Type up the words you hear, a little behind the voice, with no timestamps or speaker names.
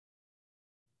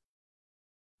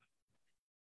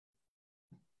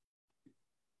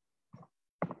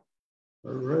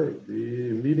All right,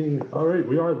 the meeting. All right,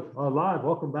 we are live.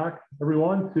 Welcome back,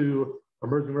 everyone, to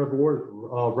Emerging Reservoirs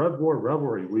Reservoir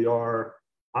Revelry. We are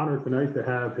honored tonight to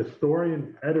have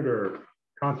historian, editor,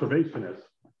 conservationist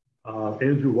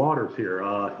Andrew Waters here.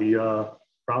 He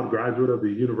proud graduate of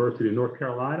the University of North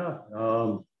Carolina,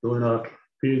 doing a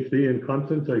PhD in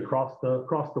Clemson, so he crossed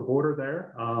the border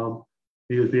there.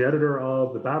 He is the editor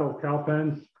of The Battle of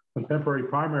Cowpens, Contemporary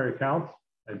Primary Accounts,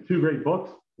 and two great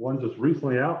books. One just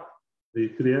recently out, To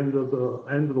the End of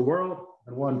the World,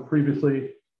 and one previously,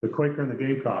 The Quaker and the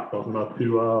Gamecock, talking about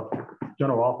two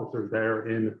general officers there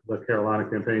in the Carolina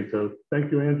campaign. So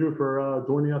thank you, Andrew, for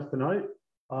joining us tonight.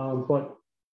 But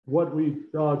what we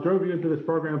drove you into this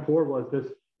program for was this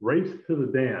Race to the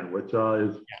Dan, which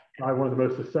is probably one of the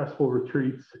most successful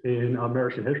retreats in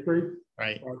American history.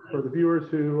 Right. For the viewers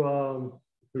who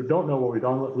don't know what we've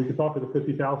done, we can talk with a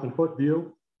 50,000-foot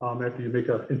view after you make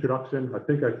an introduction. I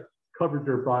think I covered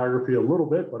your biography a little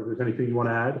bit, but if there's anything you want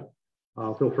to add,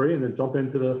 feel free, and then jump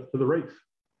into the race.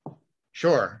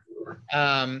 Sure.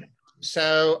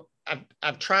 So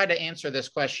I've tried to answer this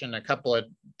question a couple of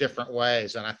different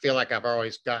ways, and I feel like I've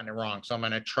always gotten it wrong. So I'm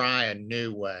going to try a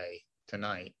new way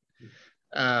tonight.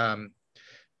 But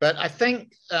I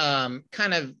think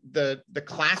kind of the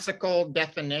classical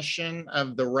definition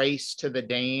of the race to the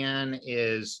Dan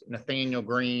is Nathanael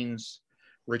Greene's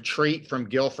retreat from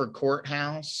Guilford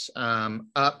Courthouse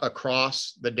up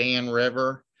across the Dan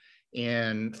River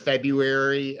in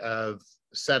February of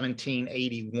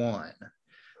 1781.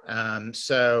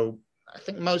 So I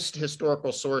think most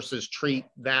historical sources treat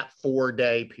that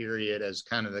 4-day period as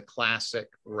kind of the classic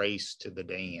race to the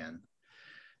Dan.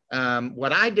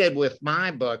 What I did with my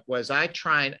book was I've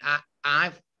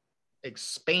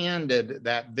expanded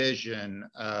that vision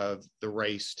of the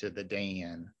race to the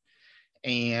Dan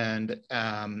and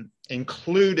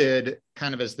included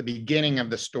kind of as the beginning of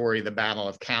the story, the Battle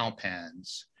of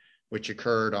Cowpens, which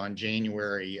occurred on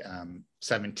January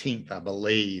 17th, I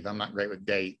believe. I'm not great with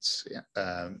dates,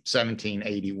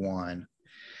 1781,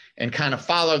 and kind of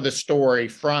followed the story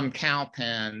from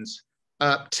Cowpens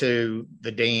up to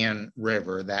the Dan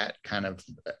River, that kind of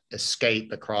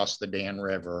escape across the Dan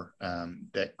River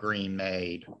that Greene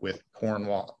made with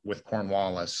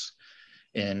Cornwallis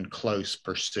in close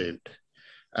pursuit.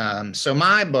 So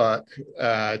my book,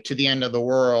 To the End of the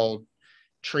World,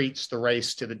 treats the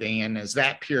race to the Dan as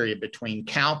that period between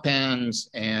Cowpens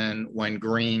and when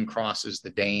Greene crosses the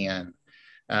Dan,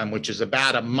 which is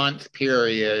about a month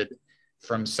period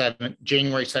from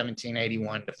January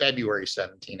 1781 to February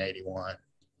 1781,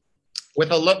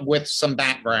 with some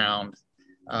background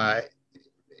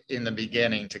in the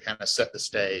beginning to kind of set the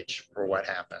stage for what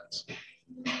happens.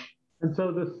 And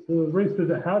so the race to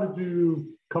the, how did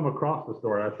you come across the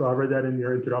story? I read that in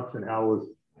your introduction, how it was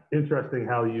interesting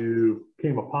how you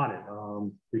came upon it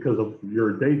because of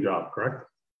your day job, correct?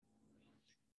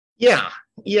 Yeah.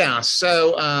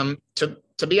 So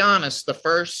to be honest, the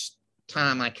first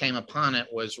time I came upon it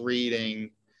was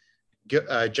reading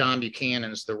John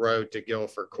Buchanan's The Road to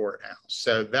Guilford Courthouse.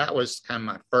 So that was kind of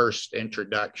my first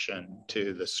introduction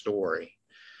to the story.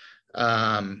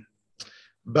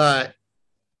 But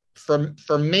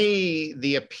for me,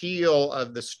 the appeal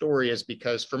of the story is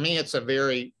because for me, it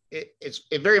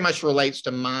very much relates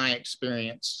to my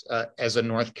experience as a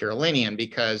North Carolinian,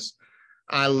 because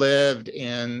I lived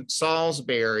in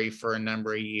Salisbury for a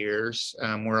number of years,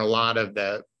 where a lot of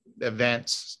the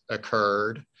events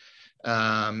occurred,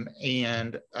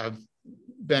 and I've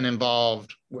been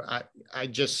involved. I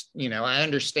just, I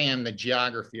understand the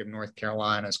geography of North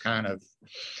Carolina is kind of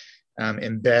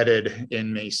embedded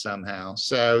in me somehow.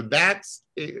 So that's,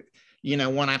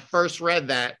 when I first read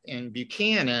that in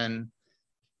Buchanan,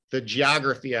 the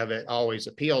geography of it always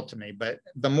appealed to me. But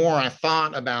the more I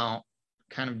thought about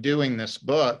kind of doing this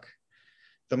book,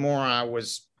 the more I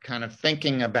was kind of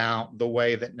thinking about the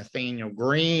way that Nathanael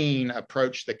Greene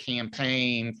approached the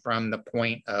campaign from the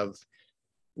point of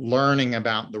learning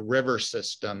about the river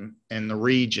system in the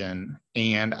region.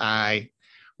 And I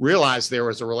realized there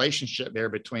was a relationship there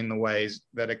between the ways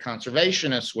that a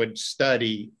conservationist would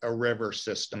study a river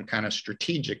system kind of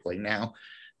strategically. Now,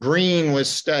 Greene was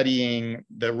studying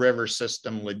the river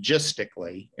system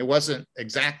logistically. It wasn't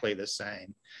exactly the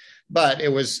same, but it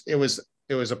was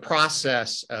a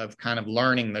process of kind of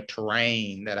learning the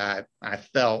terrain that I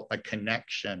felt a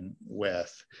connection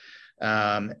with.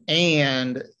 And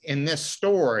in this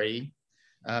story,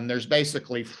 there's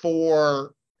basically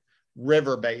 4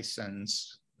 river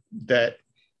basins that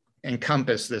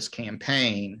encompass this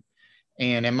campaign.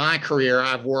 And in my career,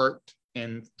 I've worked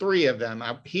in 3 of them.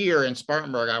 Here in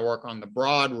Spartanburg, I work on the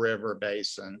Broad River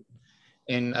Basin.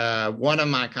 In one of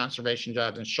my conservation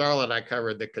jobs in Charlotte, I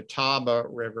covered the Catawba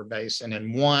River Basin,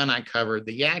 and one I covered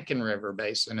the Yadkin River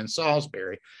Basin in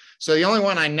Salisbury. So the only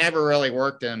one I never really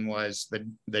worked in was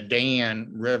the Dan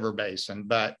River Basin,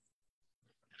 but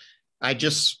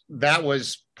that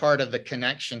was part of the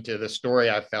connection to the story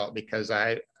I felt, because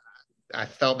I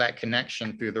felt that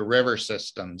connection through the river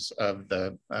systems of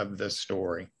the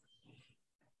story.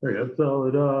 There you go. So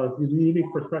it's a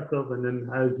unique perspective. And then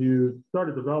as you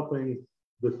started developing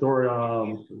the story,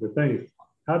 the things,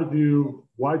 why did you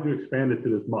expand it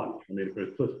to this much? I mean, if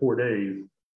it's just 4 days,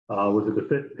 was it to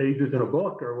fit pages in a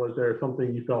book, or was there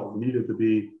something you felt needed to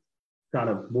be kind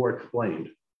of more explained?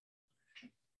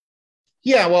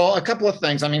 Yeah, well, a couple of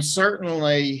things. I mean,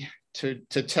 certainly to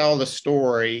tell the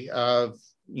story of,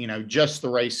 just the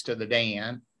race to the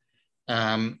Dan,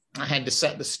 I had to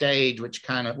set the stage, with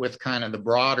kind of the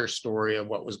broader story of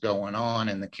what was going on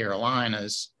in the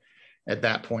Carolinas at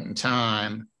that point in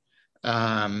time.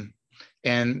 And,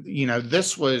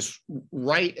 this was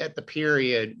right at the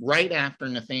period, right after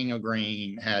Nathanael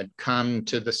Greene had come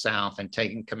to the South and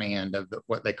taken command of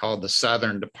what they called the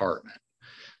Southern Department,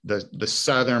 the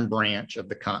Southern branch of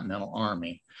the Continental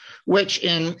Army, which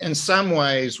in some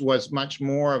ways was much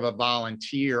more of a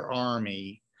volunteer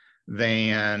army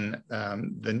than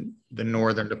the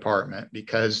Northern Department,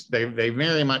 because they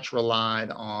very much relied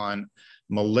on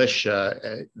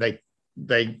militia.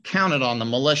 They counted on the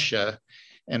militia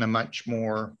in a much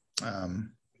more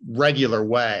regular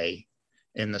way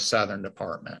in the Southern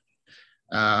Department.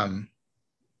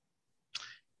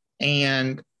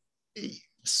 And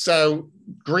so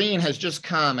Greene has just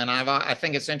come, and I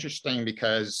think it's interesting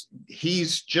because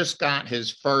he's just got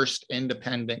his first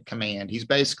independent command. He's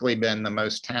basically been the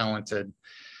most talented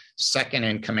second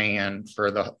in command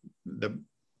for the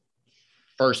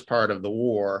first part of the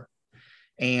war.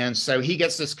 And so he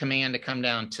gets this command to come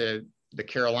down to the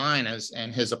Carolinas,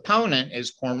 and his opponent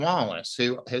is Cornwallis,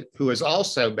 who has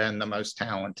also been the most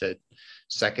talented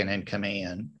second in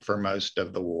command for most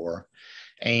of the war.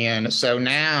 And so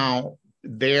now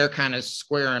they're kind of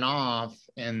squaring off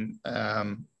in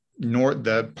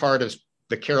the part of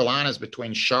the Carolinas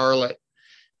between Charlotte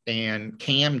and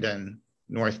Camden,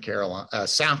 South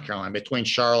Carolina, between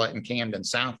Charlotte and Camden,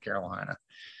 South Carolina.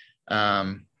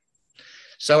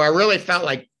 So I really felt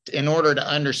like, in order to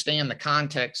understand the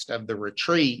context of the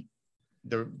retreat,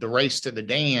 the race to the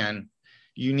Dan,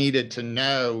 you needed to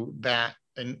know that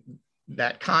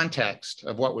context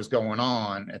of what was going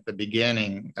on at the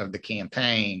beginning of the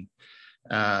campaign.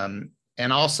 And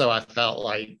also I felt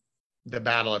like the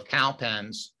Battle of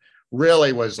Cowpens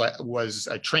really was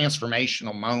a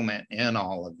transformational moment in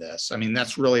all of this. I mean,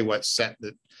 that's really what set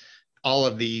all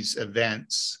of these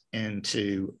events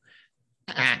into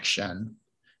action.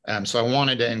 So I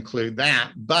wanted to include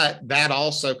that, but that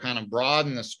also kind of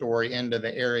broadened the story into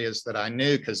the areas that I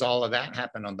knew, because all of that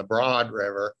happened on the Broad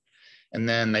River. And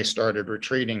then they started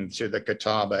retreating to the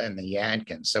Catawba and the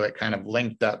Yadkin. So it kind of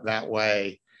linked up that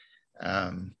way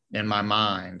in my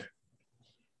mind.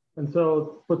 And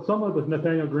so, but some of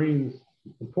Nathanael Greene's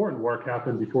important work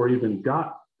happened before he even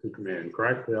got to command,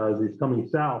 correct? As he's coming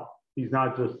south, he's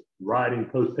not just riding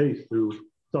post-haste through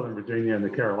Southern Virginia and the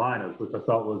Carolinas, which I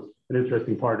thought was an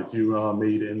interesting part that you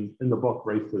made in the book,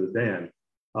 Race to the Dan.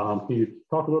 Can you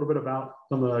talk a little bit about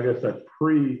some of, I guess, that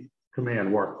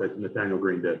pre-command work that Nathanael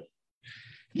Greene did?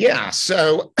 Yeah,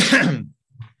 so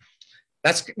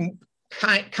that's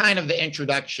kind of the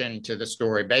introduction to the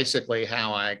story, basically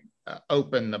how I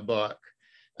opened the book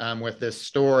with this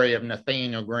story of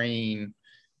Nathanael Greene.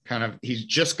 He's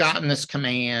just gotten this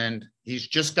command. He's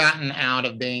just gotten out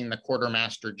of being the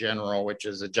quartermaster general, which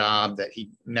is a job that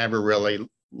he never really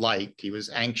liked. He was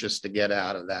anxious to get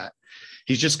out of that.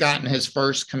 He's just gotten his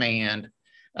first command.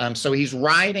 So he's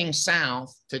riding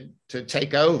south to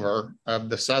take over of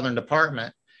the Southern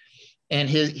Department. And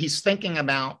he's thinking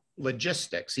about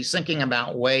logistics. He's thinking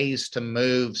about ways to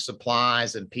move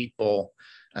supplies and people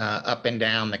up and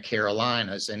down the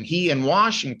Carolinas. And he in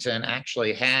Washington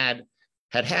actually had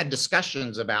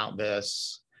discussions about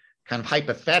this kind of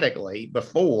hypothetically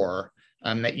before,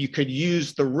 that you could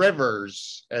use the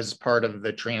rivers as part of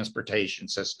the transportation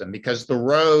system, because the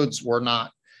roads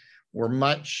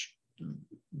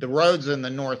the roads in the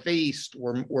Northeast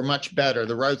were much better.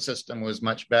 The road system was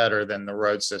much better than the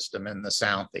road system in the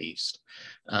Southeast.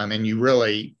 And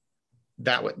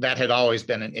that had always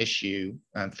been an issue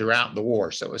throughout the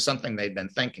war. So it was something they'd been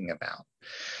thinking about.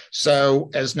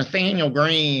 So as Nathanael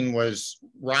Greene was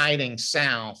riding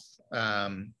south,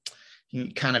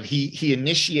 he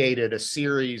initiated a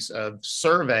series of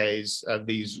surveys of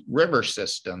these river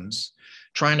systems,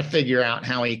 trying to figure out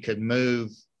how he could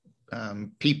move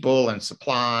people and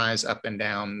supplies up and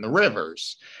down the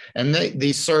rivers. And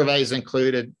these surveys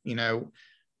included,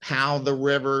 how the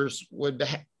rivers were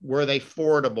they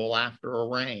fordable after a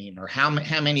rain, or how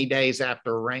many days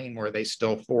after a rain were they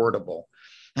still fordable?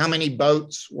 How many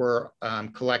boats were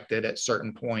collected at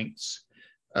certain points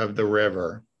of the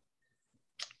river?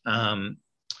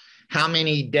 How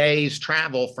many days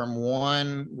travel from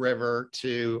one river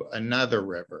to another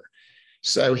river?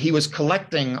 So he was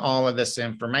collecting all of this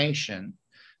information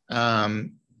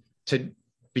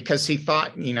because he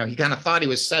thought, he kind of thought he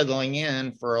was settling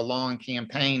in for a long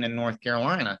campaign in North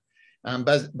Carolina.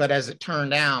 But as it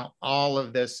turned out, all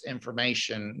of this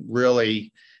information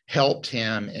really helped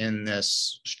him in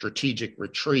this strategic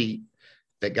retreat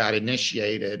that got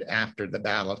initiated after the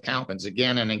Battle of Cowpens.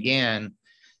 Again and again,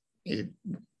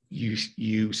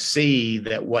 you see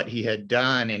that what he had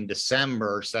done in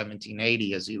December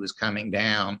 1780 as he was coming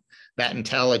down, that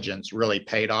intelligence really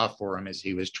paid off for him as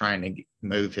he was trying to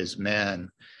move his men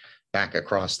back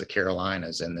across the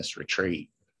Carolinas in this retreat.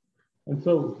 And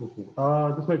so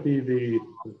this might be the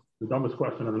dumbest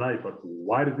question of the night, but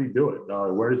why does he do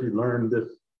it? Where does he learn this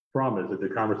from? Is it the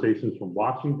conversations from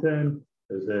Washington?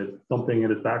 Is it something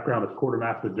in his background as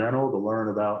quartermaster general to learn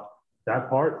about that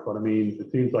part? But I mean,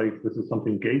 it seems like this is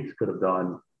something Gates could have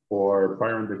done, or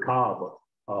Byron de Cobb.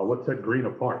 What set Greene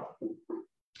apart?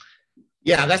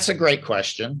 Yeah, that's a great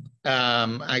question.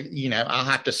 I'll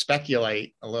have to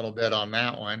speculate a little bit on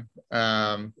that one.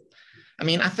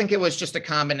 I think it was just a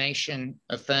combination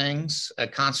of things, a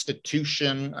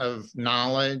constitution of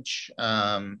knowledge.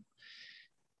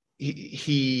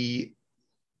 He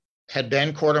had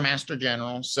been quartermaster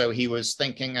general, so he was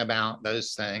thinking about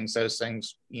those things,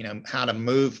 how to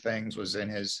move things was in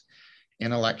his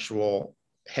intellectual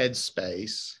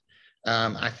headspace.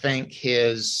 I think he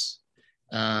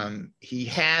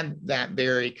had that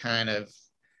very kind of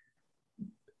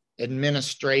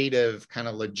administrative, kind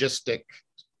of logistic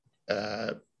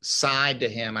side to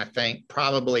him. I think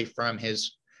probably from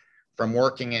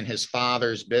working in his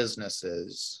father's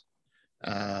businesses.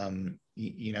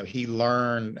 He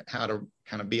learned how to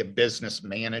kind of be a business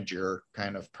manager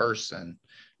kind of person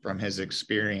from his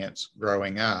experience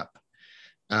growing up.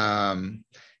 And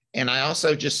I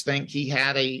also just think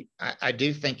I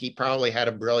do think he probably had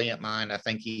a brilliant mind. I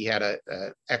think he had a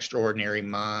extraordinary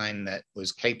mind that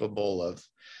was capable of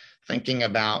thinking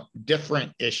about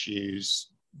different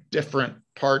issues, different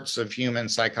parts of human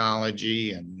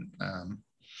psychology and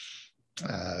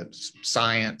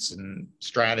science and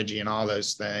strategy and all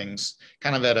those things,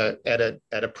 kind of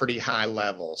at a pretty high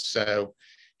level. So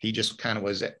he just kind of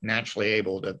was naturally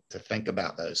able to think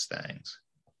about those things.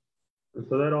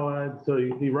 So that all adds. So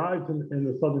he arrives in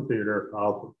the Southern Theater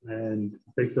and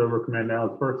takes over command. Now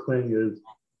his first thing is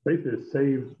basically to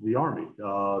save the army.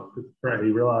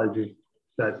 He realizes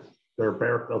that they're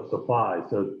bare of supplies.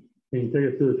 So can you take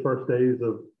us through his first days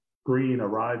of Greene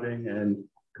arriving and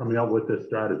coming up with this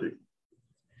strategy?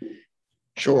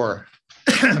 Sure.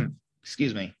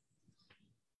 Excuse me.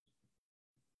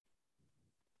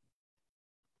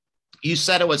 You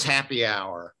said it was happy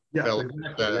hour. Yeah, Philip.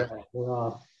 exactly.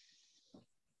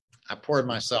 I poured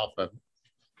myself a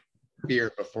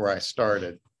beer before I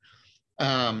started.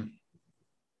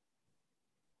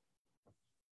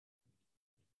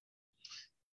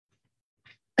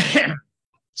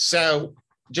 So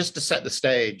just to set the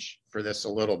stage for this a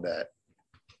little bit,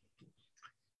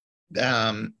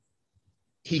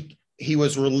 he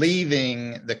was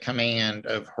relieving the command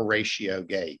of Horatio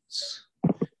Gates.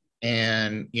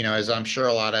 And, as I'm sure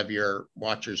a lot of your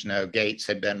watchers know, Gates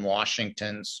had been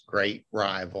Washington's great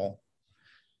rival.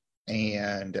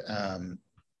 And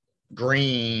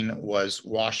Greene was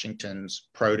Washington's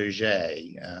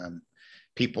protege.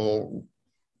 People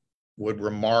would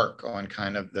remark on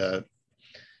kind of the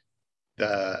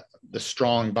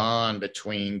strong bond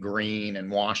between Greene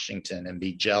and Washington and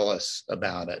be jealous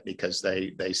about it because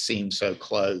they seemed so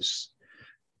close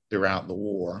throughout the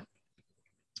war.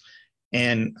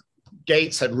 And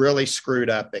Gates had really screwed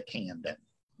up at Camden.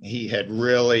 He had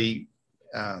really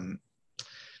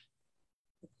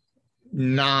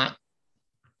not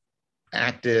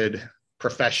acted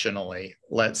professionally,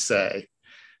 let's say.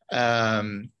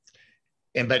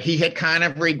 But he had kind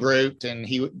of regrouped, and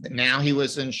he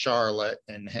was in Charlotte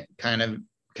and had kind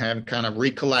of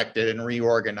recollected and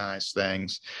reorganized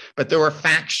things. But there were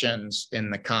factions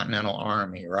in the Continental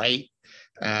Army, right?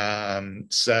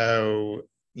 So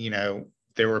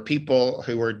there were people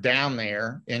who were down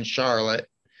there in Charlotte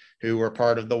who were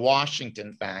part of the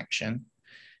Washington faction,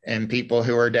 and people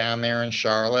who were down there in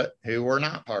Charlotte who were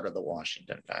not part of the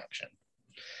Washington faction.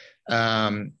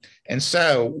 And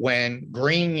so when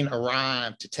Greene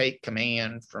arrived to take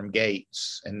command from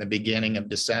Gates in the beginning of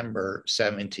December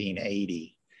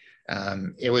 1780,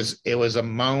 it was a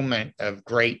moment of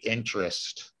great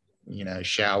interest,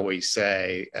 shall we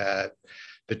say.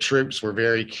 The troops were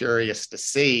very curious to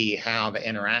see how the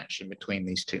interaction between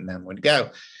these two men would go.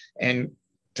 And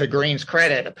to Greene's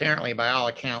credit, apparently by all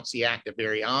accounts, he acted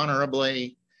very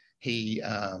honorably. He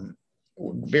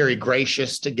very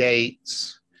gracious to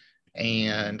Gates,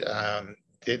 and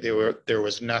there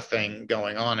was nothing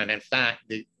going on. And in fact,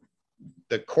 the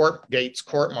Gates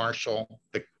court martial,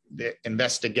 the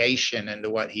investigation into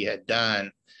what he had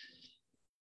done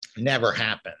never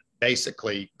happened.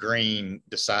 Basically, Greene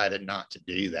decided not to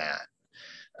do that.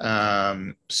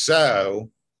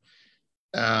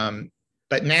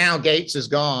 But now Gates is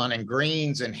gone and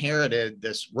Greene's inherited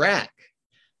this wreck.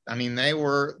 I mean,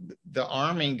 the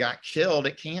army got killed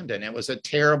at Camden. It was a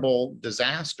terrible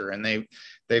disaster. And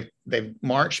they've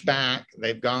marched back.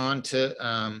 They've gone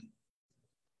to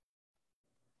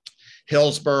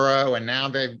Hillsborough, and now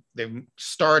they've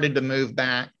started to move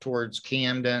back towards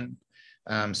Camden.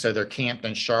 So they're camped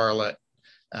in Charlotte,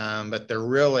 but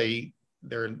they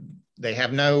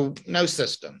have no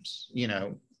systems.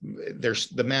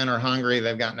 The men are hungry.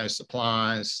 They've got no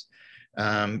supplies.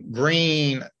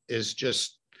 Greene is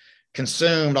just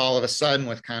consumed all of a sudden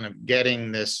with kind of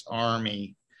getting this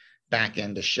army back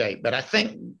into shape. But I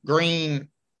think Greene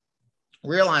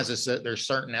realizes that there's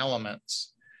certain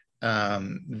elements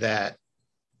that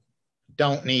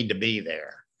don't need to be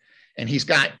there. And he's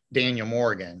got Daniel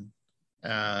Morgan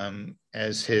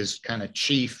as his kind of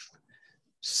chief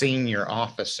senior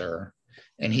officer.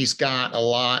 And he's got a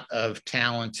lot of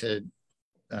talented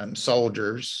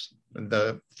soldiers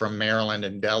from Maryland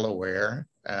and Delaware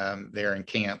there in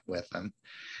camp with him.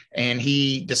 And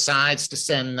he decides to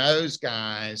send those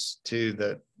guys to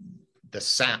the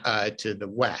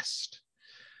west.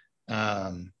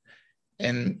 And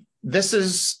this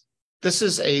is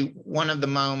one of the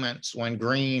moments when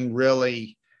Greene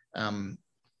really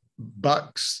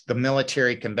bucks the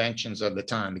military conventions of the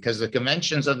time, because the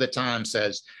conventions of the time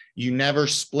says you never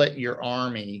split your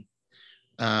army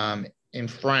in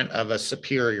front of a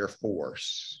superior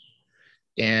force.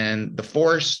 And the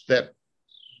force that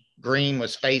Greene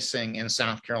was facing in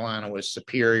South Carolina was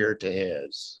superior to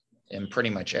his in pretty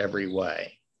much every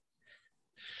way.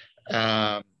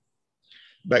 But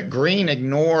Greene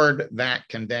ignored that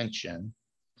convention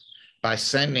by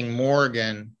sending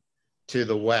Morgan to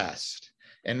the west.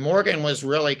 And Morgan was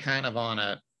really kind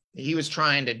of he was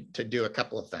trying to do a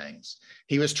couple of things.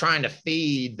 He was trying to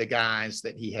feed the guys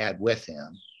that he had with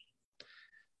him.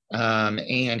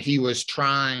 And he was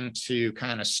trying to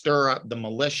kind of stir up the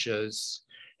militias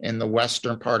in the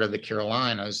western part of the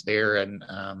Carolinas there in,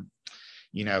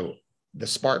 the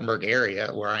Spartanburg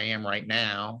area where I am right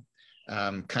now,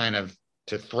 kind of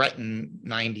to threaten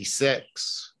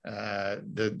 96,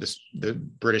 the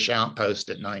British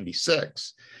outpost at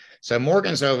 96. So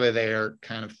Morgan's over there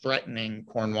kind of threatening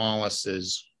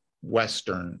Cornwallis's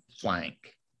western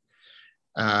flank.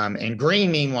 And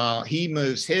Greene, meanwhile, he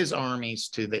moves his armies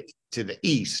to the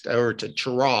east, over to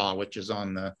Cheraw, which is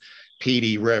on the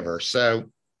Petey River. So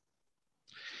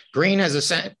Greene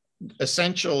has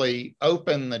essentially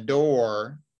opened the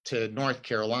door to North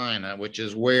Carolina, which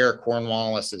is where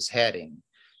Cornwallis is heading.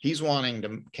 He's wanting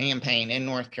to campaign in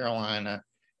North Carolina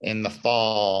in the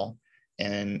fall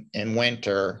and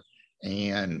winter,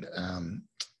 and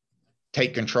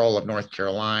take control of North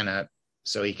Carolina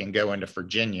so he can go into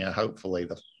Virginia, hopefully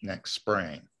the next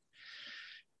spring.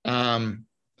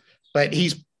 But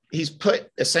he's put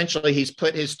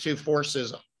his two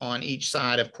forces on each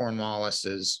side of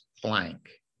Cornwallis's flank.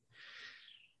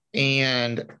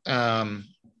 And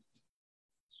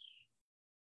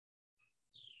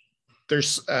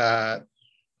there's an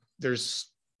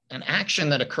action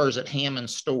that occurs at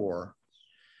Hammond's Store,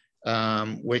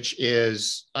 which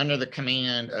is under the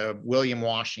command of William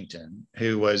Washington,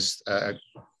 who was a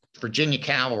Virginia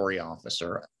cavalry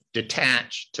officer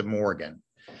detached to Morgan.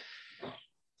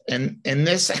 And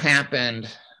this happened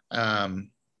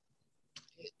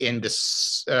in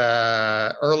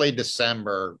early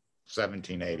December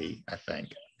 1780, I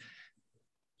think.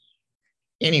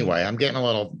 Anyway, I'm getting a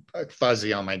little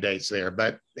fuzzy on my dates there,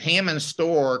 but Hammond's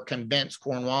Store convinced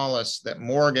Cornwallis that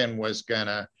Morgan was going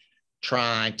to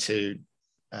try to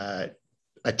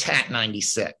attack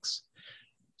 96.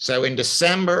 So in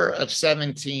December of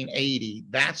 1780,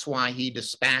 that's why he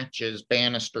dispatches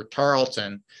Banastre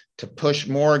Tarleton to push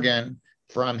Morgan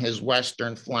from his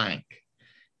western flank.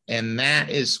 And that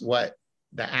is what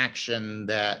the action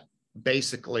that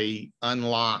basically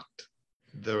unlocked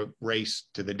the race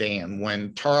to the dam,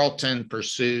 when Tarleton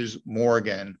pursues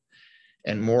Morgan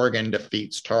and Morgan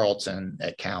defeats Tarleton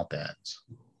at Cowpens.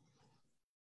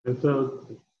 And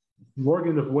so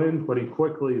Morgan wins, but he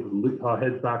quickly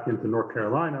heads back into North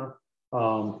Carolina.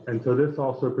 And so this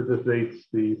also precipitates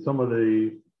some of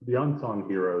the unsung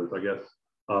heroes, I guess,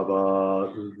 of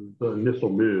the initial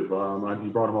move. You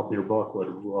brought him up in your book, with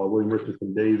William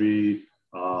Richardson Davie,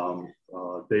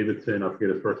 Davidson, I forget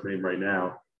his first name right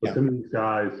now, but Yeah. some of these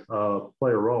guys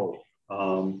play a role.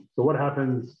 So what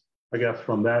happens, I guess,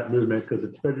 from that movement, because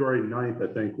it's February 9th, I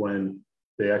think, when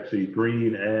they actually,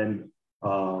 Greene and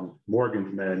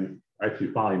Morgan's men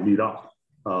actually finally meet up.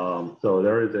 So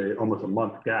there is almost a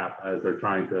month gap as they're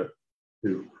trying to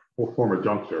form a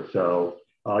juncture. So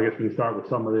I guess we can start with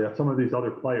some of these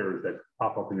other players that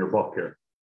pop up in your book here.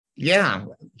 Yeah,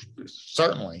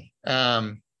 certainly.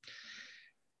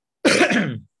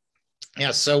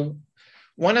 Yeah, so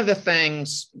one of the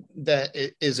things that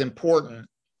is important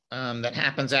that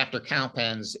happens after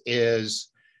Cowpens is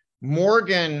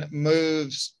Morgan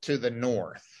moves to the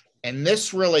north, and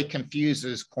this really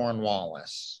confuses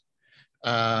Cornwallis.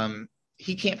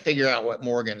 He can't figure out what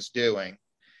Morgan's doing,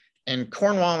 and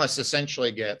Cornwallis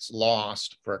essentially gets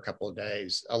lost for a couple of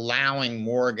days, allowing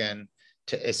Morgan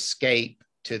to escape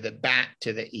back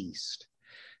to the east.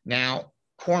 Now,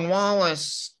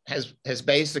 Cornwallis has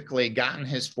basically gotten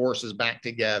his forces back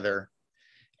together,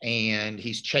 and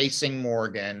he's chasing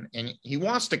Morgan, and he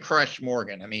wants to crush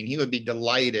Morgan. I mean, he would be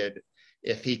delighted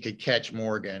if he could catch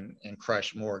Morgan and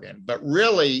crush Morgan, but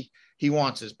really he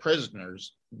wants his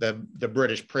prisoners, the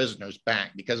British prisoners,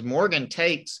 back, because Morgan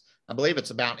takes, I believe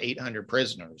it's about 800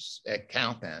 prisoners at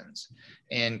Cowpens,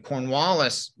 and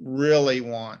Cornwallis really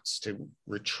wants to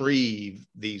retrieve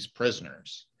these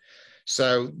prisoners.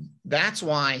 So that's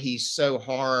why he's so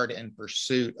hard in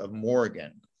pursuit of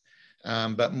Morgan.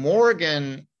 But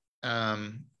Morgan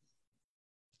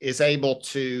is able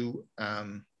to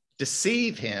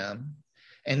deceive him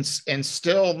and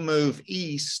still move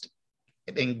east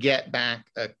and get back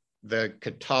the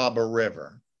Catawba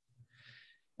River.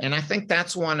 And I think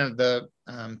that's one of the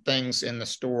things in the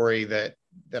story that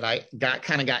I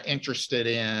got interested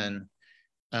in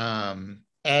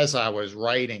as I was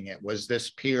writing it, was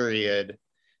this period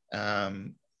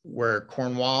where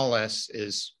Cornwallis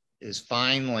is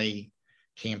finally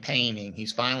campaigning.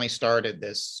 He's finally started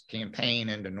this campaign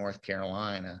into North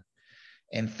Carolina,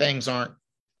 and things are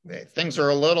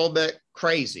a little bit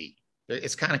crazy.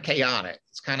 It's kind of chaotic.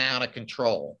 It's kind of out of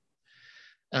control.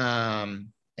 And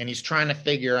he's trying to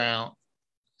figure out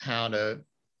how to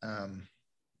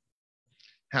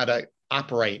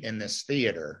operate in this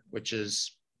theater, which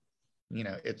is,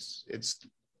 it's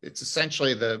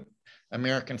essentially the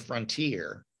American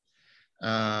frontier.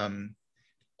 And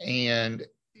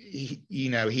he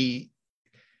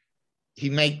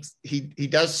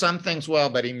does some things well,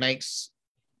 but he makes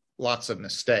lots of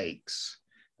mistakes.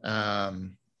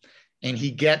 And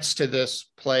he gets to this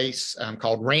place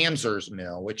called Ramser's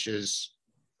Mill, which is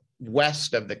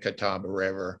west of the Catawba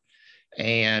River.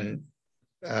 And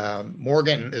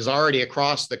Morgan is already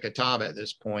across the Catawba at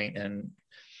this point, and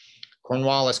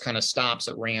Cornwallis kind of stops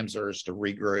at Ramser's to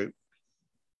regroup.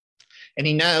 And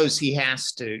he knows he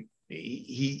has to,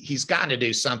 he's got to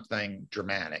do something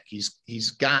dramatic.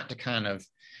 He's got to kind of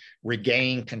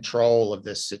regain control of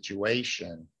this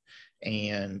situation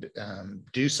and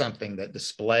do something that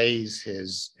displays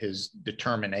his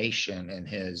determination and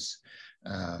his,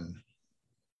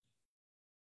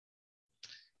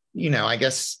 I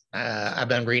guess I've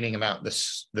been reading about the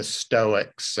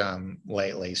Stoics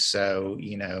lately. So,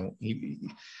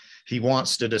 he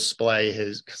wants to display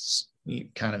his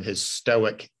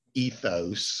Stoic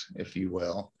ethos, if you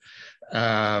will.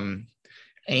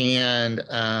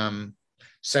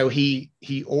 So he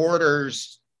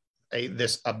orders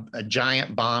a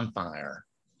giant bonfire.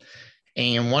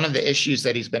 And one of the issues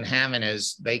that he's been having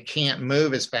is they can't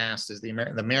move as fast as the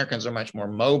Americans are much more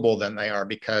mobile than they are,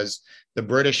 because the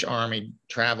British Army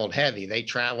traveled heavy. They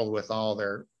traveled with all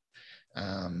their,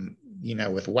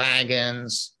 with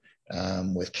wagons,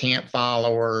 with camp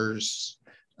followers,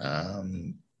 all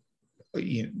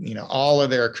of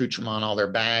their accoutrement, all their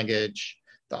baggage.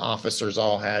 The officers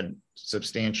all had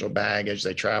substantial baggage.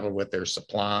 They traveled with their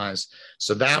supplies.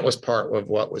 So that was part of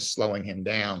what was slowing him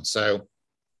down. So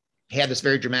he had this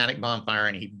very dramatic bonfire,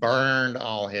 and he burned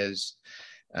all his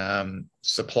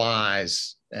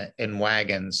supplies in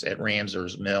wagons at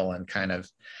Ramser's Mill, and kind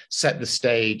of set the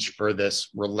stage for this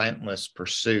relentless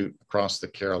pursuit across the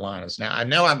Carolinas. Now, I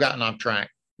know I've gotten off track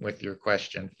with your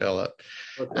question, Philip.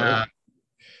 Okay.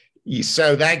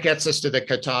 So that gets us to the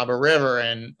Catawba River,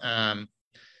 and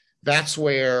that's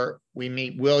where we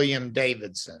meet William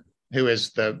Davidson, who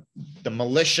is the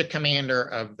militia commander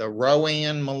of the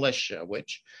Rowan militia,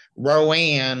 which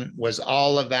Rowan was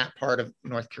all of that part of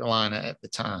North Carolina at the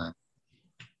time.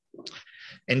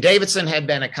 And Davidson had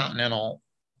been a Continental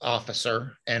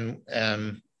officer and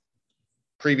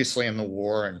previously in the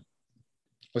war, and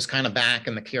was kind of back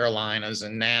in the Carolinas,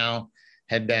 and now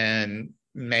had been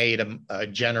made a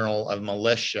general of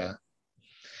militia.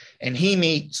 And he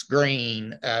meets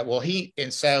Greene.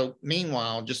 So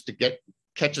meanwhile, just to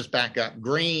catch us back up,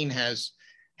 Greene has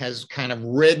kind of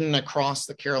ridden across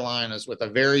the Carolinas with a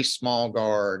very small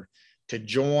guard to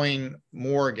join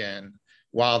Morgan,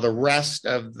 while the rest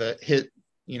of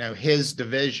his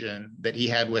division that he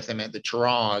had with him at the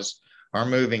Cheraws are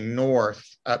moving north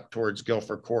up towards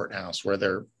Guilford Courthouse, where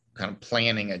they're kind of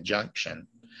planning a junction.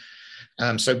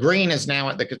 So Greene is now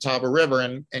at the Catawba River,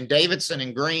 and Davidson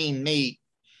and Greene meet,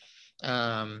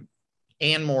 and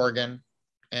Morgan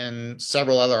and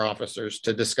several other officers,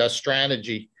 to discuss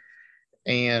strategy.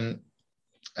 And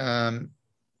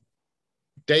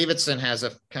Davidson has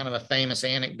a kind of a famous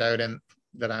anecdote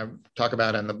that I talk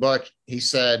about in the book. He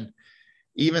said,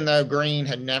 even though Greene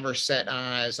had never set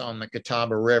eyes on the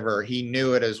Catawba River, he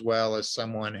knew it as well as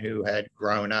someone who had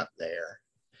grown up there.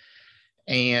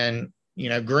 And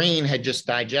Greene had just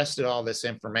digested all this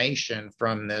information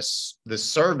from this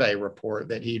survey report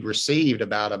that he'd received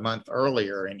about a month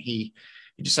earlier, and he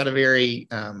just had a very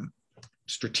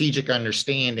strategic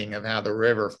understanding of how the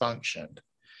river functioned.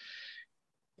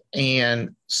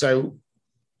 And so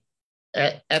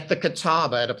at the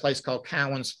Catawba, at a place called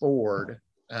Cowan's Ford,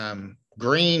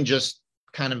 Greene just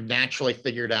kind of naturally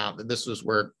figured out that this was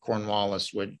where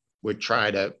Cornwallis would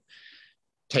try to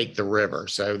take the river.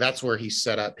 So that's where he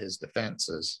set up his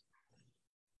defenses.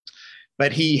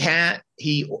 But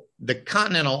the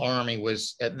Continental Army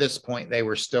was, at this point, they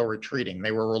were still retreating.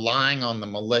 They were relying on the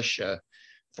militia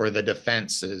for the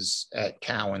defenses at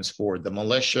Cowan's Ford. The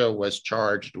militia was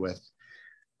charged with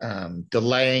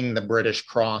delaying the British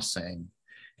crossing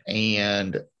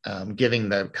and giving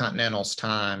the Continentals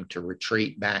time to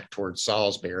retreat back towards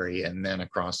Salisbury and then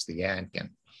across the Yadkin.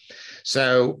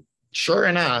 So sure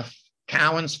enough,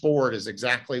 Cowan's Ford is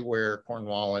exactly where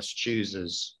Cornwallis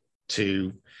chooses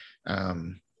to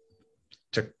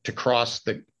cross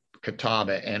the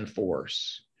Catawba in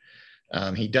force.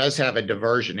 He does have a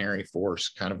diversionary force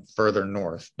kind of further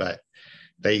north, but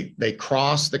they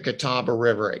cross the Catawba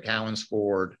River at Cowan's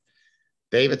Ford.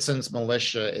 Davidson's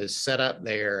militia is set up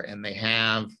there, and they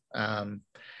have,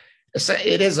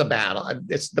 it is a battle.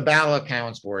 It's the Battle of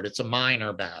Cowan's Ford. It's a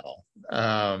minor battle,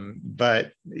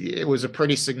 but it was a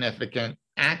pretty significant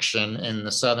action in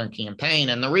the Southern campaign.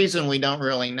 And the reason we don't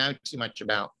really know too much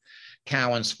about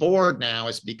Cowan's Ford now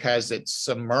is because it's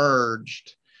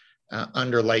submerged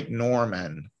under Lake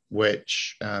Norman,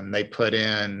 which they put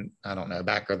in, I don't know,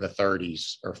 back in the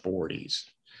 30s or 40s.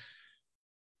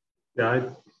 Yeah,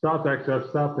 I've stopped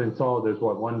and saw there's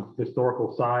one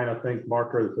historical sign, I think,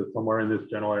 marker that's somewhere in this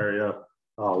general area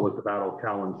with the Battle of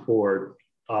Cowan's Ford.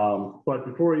 But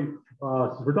before since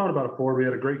we're talking about a ford, we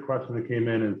had a great question that came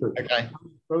in and said, okay,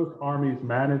 both armies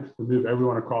managed to move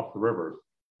everyone across the rivers.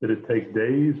 Did it take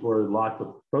days? Were lots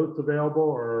of boats available?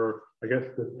 Or I guess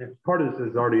part of this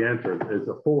is already answered. It's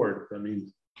a ford. That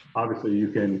means obviously you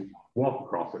can walk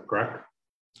across it, correct?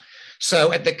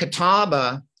 So at the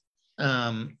Catawba,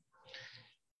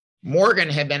 Morgan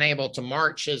had been able to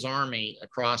march his army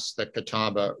across the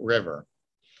Catawba River,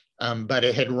 but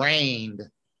it had rained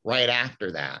right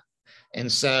after that.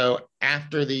 And so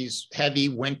after these heavy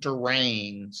winter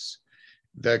rains,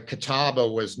 the Catawba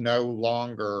was no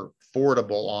longer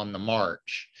fordable on the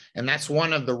march. And that's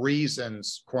one of the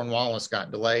reasons Cornwallis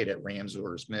got delayed at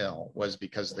Ramseur's Mill, was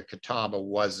because the Catawba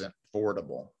wasn't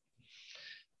fordable.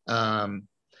 And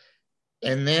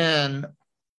then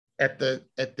at the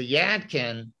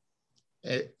Yadkin,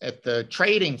 at the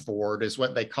trading ford is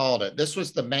what they called it. This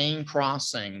was the main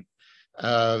crossing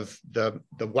of the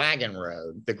wagon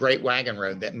road, the Great Wagon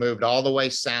Road that moved all the way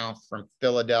south from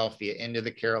Philadelphia into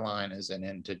the Carolinas and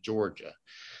into Georgia.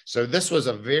 So this was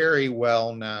a very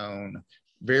well-known,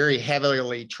 very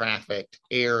heavily trafficked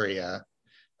area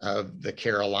of the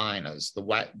Carolinas,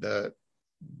 the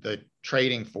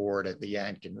trading ford at the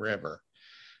Yadkin River.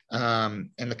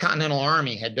 And the Continental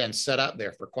Army had been set up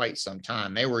there for quite some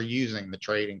time. They were using the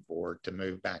trading ford to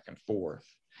move back and forth.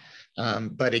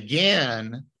 But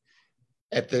again,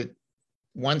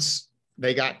 once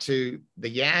they got to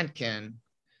the Yadkin,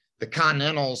 the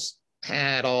Continentals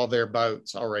had all their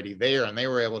boats already there, and they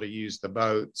were able to use the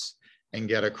boats and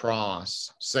get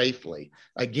across safely.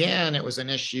 Again, it was an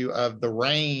issue of the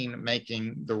rain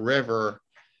making the river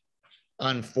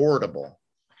unfordable.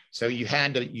 So you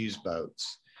had to use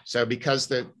boats. So because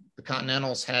the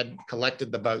Continentals had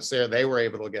collected the boats there, they were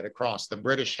able to get across. The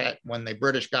British had, when the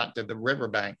British got to the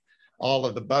riverbank, all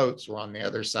of the boats were on the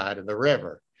other side of the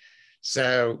river.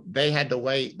 So they had to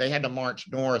wait, they had to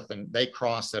march north, and they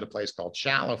crossed at a place called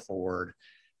Shallow Ford,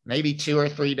 maybe 2 or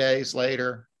 3 days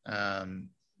later,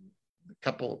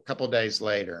 couple days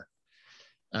later.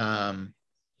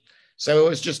 So it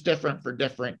was just different for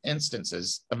different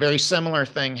instances. A very similar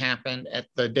thing happened at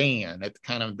the Dan, at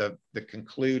kind of the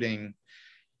concluding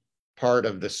part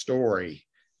of the story.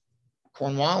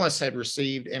 Cornwallis had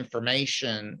received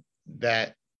information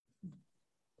that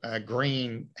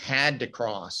Greene had to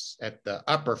cross at the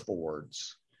upper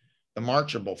fords, the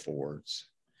marchable fords.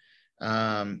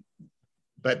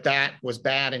 But that was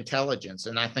bad intelligence.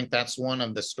 And I think that's one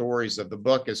of the stories of the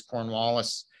book, is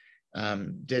Cornwallis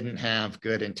didn't have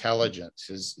good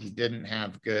intelligence. He didn't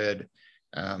have good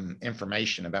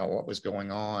information about what was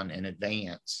going on in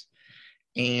advance.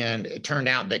 And it turned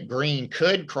out that Greene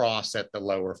could cross at the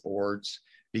lower fords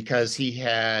because he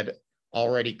had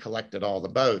already collected all the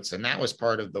boats. And that was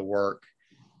part of the work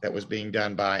that was being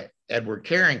done by Edward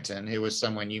Carrington, who was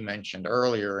someone you mentioned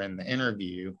earlier in the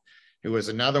interview, who was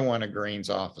another one of Greene's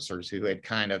officers who had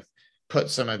kind of put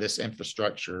some of this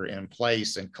infrastructure in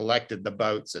place and collected the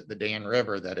boats at the Dan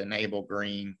River that enabled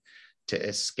Greene to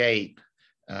escape.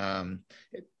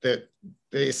 The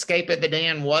escape at the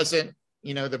Dan wasn't,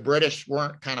 the British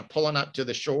weren't kind of pulling up to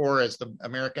the shore as the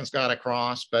Americans got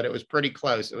across, but it was pretty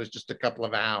close. It was just a couple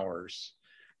of hours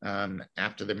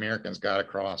after the Americans got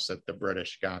across that the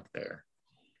British got there.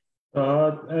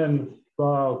 And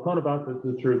thought about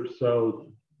the troops.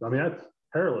 So, I mean, that's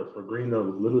perilous for Greene to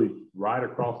literally ride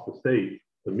across the state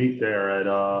to meet there at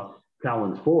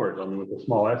Cowan's Ford, I mean, with a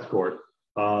small escort.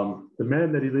 The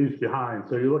men that he leaves behind,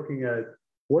 so you're looking at,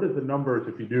 what is the numbers,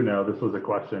 if you do know, this was a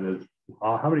question, is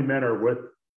how many men are with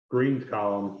Greene's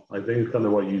column? I think it's under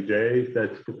UJ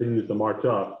that continues to march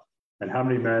up. And how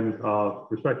many men,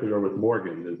 respectively, are with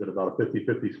Morgan? Is it about a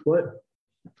 50-50 split?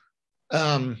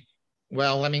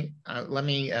 Well, let me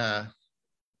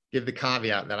give the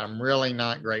caveat that I'm really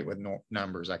not great with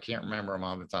numbers. I can't remember them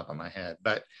off the top of my head,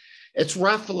 but it's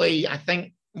roughly, I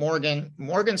think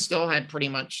Morgan still had pretty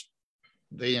much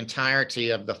the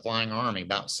entirety of the flying army,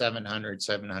 about 700,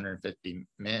 750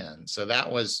 men. So that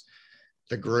was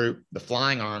the group, the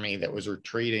flying army that was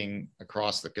retreating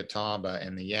across the Catawba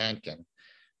and the Yadkin.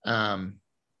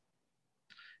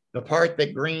 The part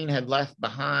that Greene had left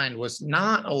behind was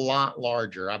not a lot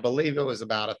larger. I believe it was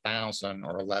about 1,000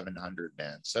 or 1,100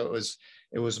 men. So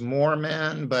it was more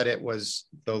men, but it was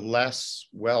the less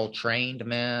well-trained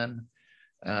men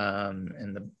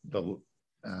and the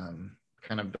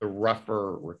kind of the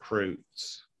rougher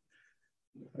recruits.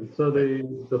 And so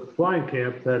the flying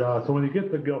camp that so when you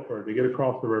get to Guilford, you get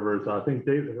across the rivers. I think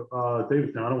Davidson. I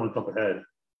don't want to jump ahead,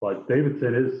 but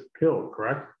Davidson is killed,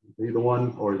 correct? Is he the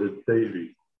one, or is it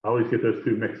Davy? I always get those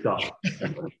two mixed up.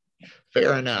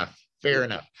 Fair enough.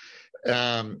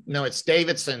 No, it's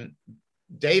Davidson.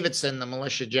 Davidson, the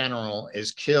militia general,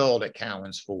 is killed at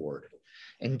Cowan's Ford.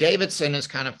 And Davidson is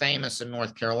kind of famous in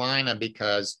North Carolina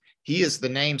because he is the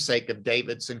namesake of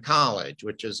Davidson College,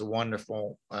 which is a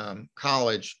wonderful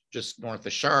college just north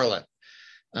of Charlotte.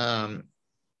 And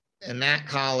that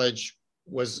college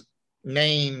was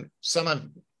named, some of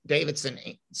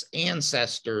Davidson's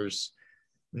ancestors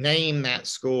named that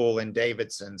school in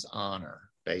Davidson's honor,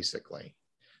 basically.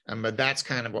 But that's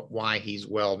kind of why he's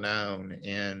well known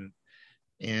in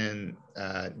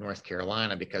North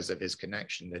Carolina, because of his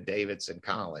connection to Davidson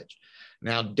College.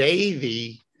 Now,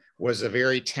 Davy was a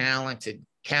very talented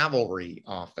cavalry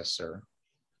officer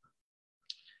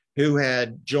who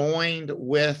had joined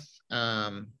with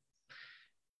the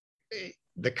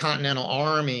Continental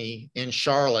Army in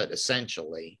Charlotte,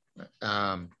 essentially.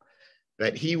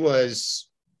 But he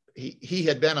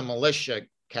had been a militia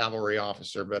cavalry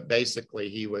officer, but basically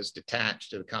he was detached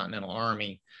to the Continental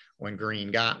Army when Greene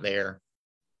got there.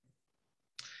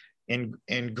 And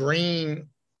Greene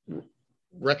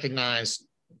recognized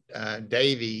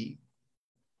Davy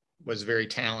was a very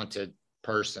talented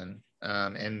person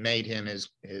and made him his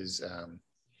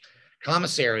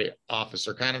commissary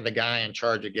officer, kind of the guy in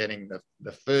charge of getting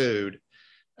the food.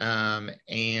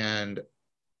 And,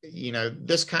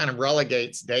 this kind of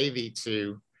relegates Davy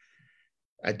to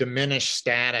a diminished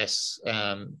status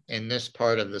in this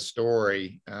part of the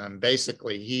story.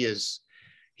 Basically,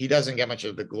 he doesn't get much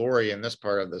of the glory in this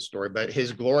part of the story, but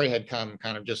his glory had come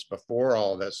kind of just before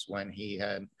all this, when he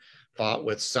had fought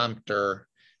with Sumter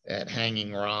at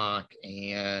Hanging Rock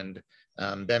and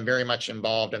been very much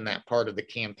involved in that part of the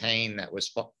campaign that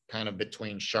was kind of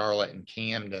between Charlotte and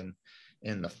Camden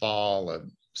in the fall of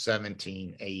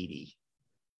 1780.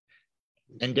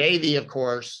 And Davie, of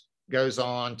course, goes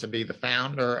on to be the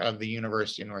founder of the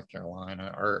University of North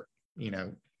Carolina, or,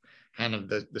 kind of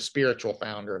the spiritual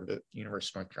founder of the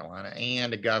University of North Carolina,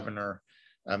 and a governor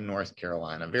of North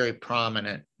Carolina, very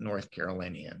prominent North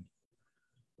Carolinian.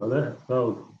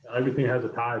 So everything has a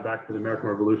tie back to the American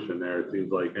Revolution there. It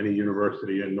seems like any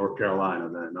university in North Carolina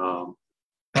then.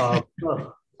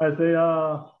 As they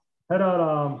head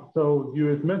out, so you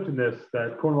had mentioned this,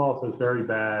 that Cornwallis has very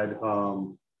bad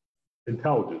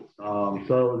intelligence.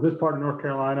 So is this part of North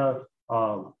Carolina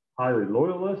highly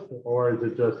loyalist, or is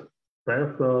it just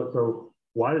fair? So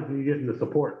why doesn't he get into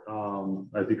support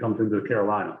as he comes into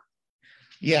Carolina?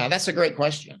 Yeah, that's a great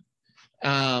question.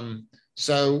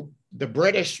 So the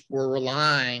British were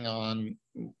relying on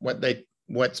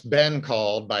what's been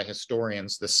called by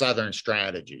historians the Southern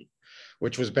strategy,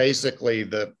 which was basically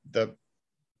the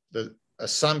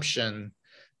assumption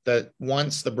that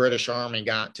once the British Army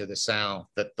got to the South,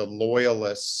 that the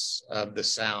loyalists of the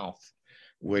South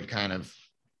would kind of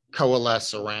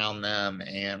coalesce around them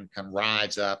and kind of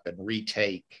rise up and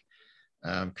retake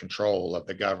control of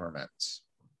the governments.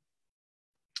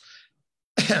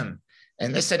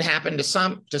 And this had happened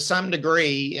to some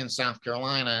degree in South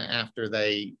Carolina after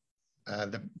the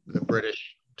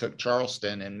British took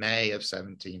Charleston in May of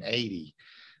 1780.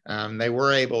 They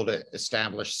were able to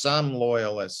establish some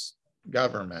loyalist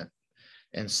government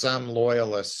and some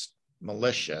loyalist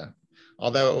militia,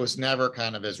 although it was never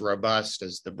kind of as robust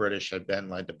as the British had been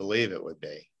led to believe it would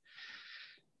be.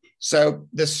 So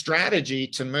the strategy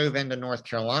to move into North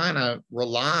Carolina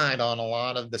relied on a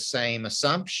lot of the same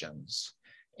assumptions.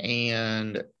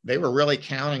 And they were really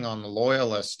counting on the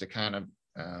loyalists to kind of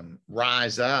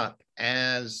rise up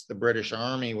as the British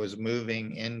Army was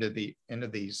moving into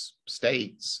these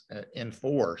states in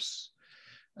force.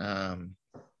 And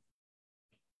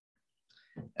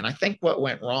I think what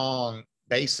went wrong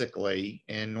basically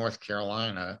in North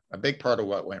Carolina, a big part of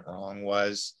what went wrong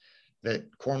was that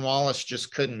Cornwallis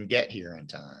just couldn't get here in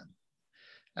time.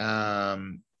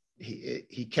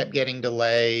 He kept getting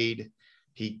delayed.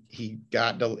 He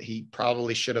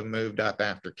probably should have moved up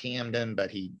after Camden,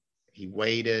 but he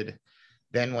waited.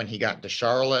 Then when he got to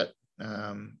Charlotte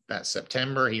that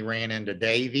September, he ran into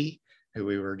Davie, who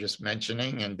we were just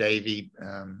mentioning, and Davie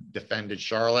defended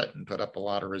Charlotte and put up a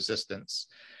lot of resistance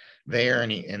there.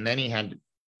 And then he had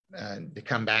to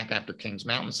come back after Kings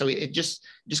Mountain. So it just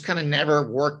kind of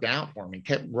never worked out for him. He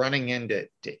kept running into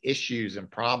issues and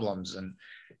problems, and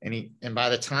by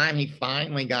the time he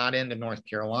finally got into North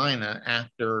Carolina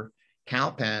after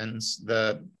Cowpens,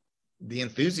 the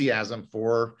enthusiasm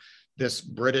for this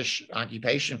British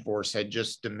occupation force had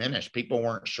just diminished. People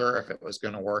weren't sure if it was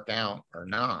going to work out or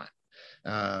not,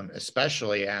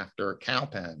 especially after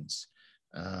Cowpens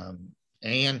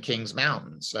and Kings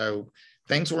Mountain. So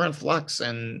things were in flux,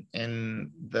 and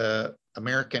the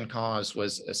American cause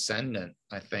was ascendant,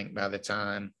 I think, by the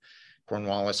time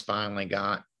Cornwallis finally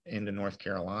got into North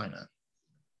Carolina.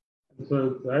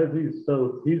 So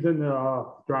he's in the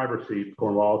driver's seat,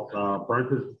 Cornwallis,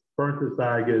 burnt his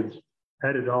baggage,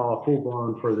 headed all full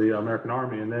blown for the American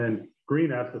Army, and then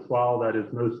Greene has to swallow that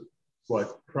his most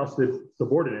trusted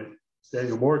subordinate,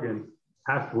 Daniel Morgan,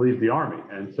 has to leave the army,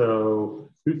 and so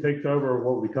who takes over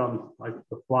what becomes like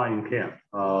the flying camp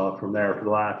from there for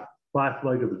the last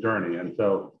leg of the journey? And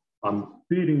so I'm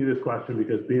feeding you this question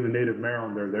because being a native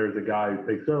Marylander, there's a guy who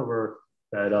takes over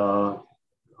that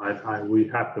we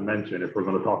have to mention if we're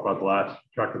going to talk about the last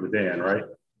Trek of the Dan, right?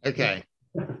 Okay.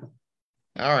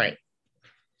 All right.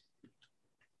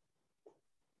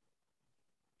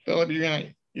 Philip,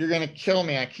 you're gonna kill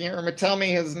me. I can't remember. Tell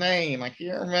me his name. I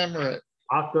can't remember it.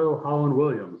 Otto Holland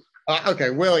Williams. Okay,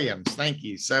 Williams. Thank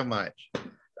you so much.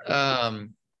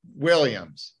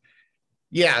 Williams.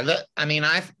 Yeah,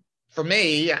 for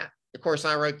me, of course,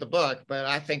 I wrote the book, but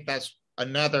I think that's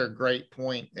another great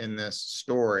point in this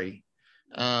story.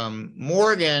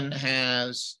 Morgan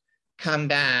has come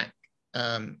back,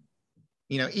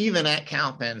 even at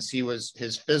Cowpens,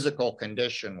 his physical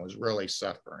condition was really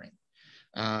suffering.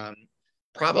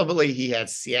 Probably he had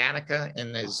sciatica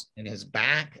in his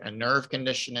back, a nerve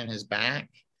condition in his back,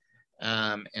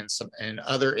 and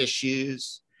other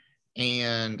issues.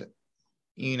 And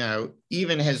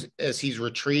even as he's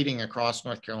retreating across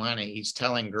North Carolina, he's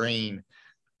telling Greene,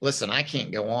 listen, I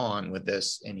can't go on with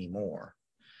this anymore.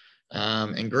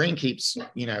 And Greene keeps,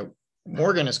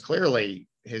 Morgan is clearly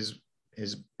his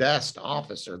best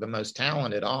officer, the most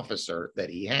talented officer that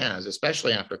he has,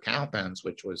 especially after Cowpens,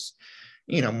 which was,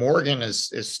 Morgan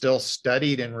is still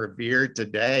studied and revered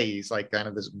today. He's like kind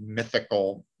of this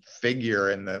mythical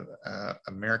figure in the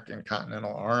American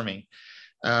Continental Army.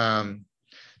 But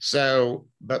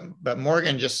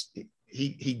Morgan just,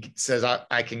 he says,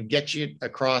 I can get you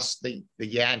across the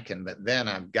Yadkin, but then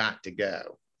I've got to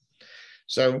go.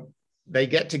 So they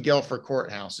get to Guilford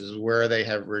Courthouse, is where they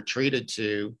have retreated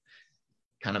to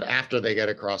kind of after they get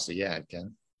across the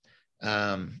Yadkin.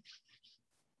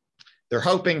 They're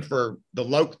hoping for the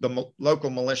local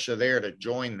militia there to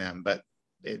join them, but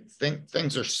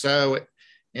things are so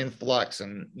in flux,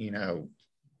 and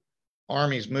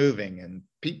armies moving and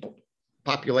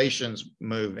populations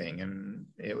moving, and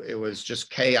it was just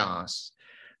chaos.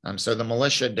 So the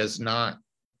militia does not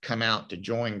come out to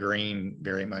join Greene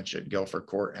very much at Guilford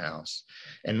Courthouse,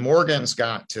 and Morgan's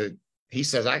he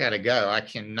says, I got to go. I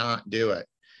cannot do it.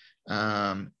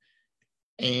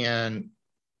 And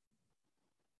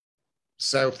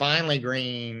so finally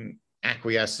Greene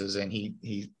acquiesces, and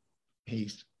he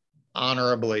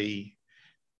honorably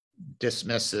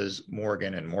dismisses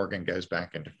Morgan, and Morgan goes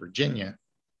back into Virginia.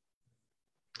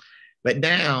 But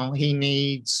now he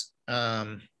needs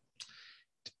to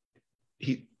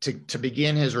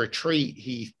begin his retreat.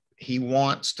 He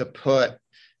wants to put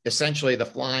essentially the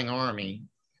Flying Army,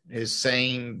 his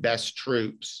same best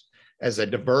troops, as a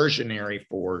diversionary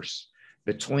force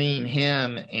between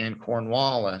him and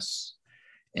Cornwallis.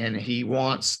 And he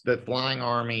wants the Flying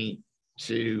Army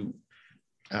to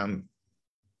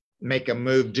make a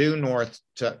move due north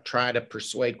to try to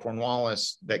persuade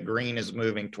Cornwallis that Greene is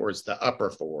moving towards the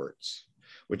upper fords,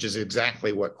 which is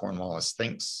exactly what Cornwallis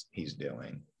thinks he's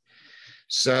doing.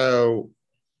 So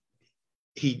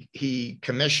he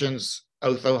commissions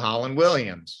Otho Holland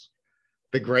Williams,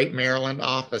 the great Maryland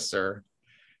officer,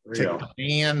 to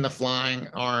command the Flying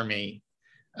Army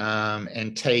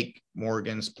and take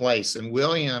Morgan's place. And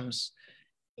Williams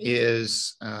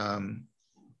is,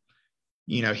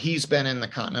 he's been in the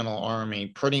Continental Army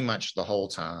pretty much the whole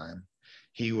time.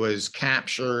 He was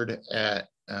captured at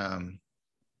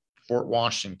Fort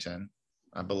Washington,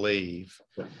 I believe,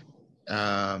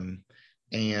 and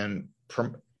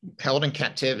held in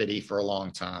captivity for a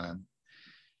long time,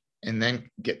 and then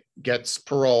gets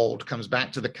paroled, comes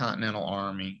back to the Continental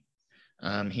Army.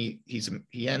 He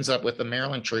ends up with the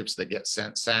Maryland troops that get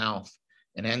sent south,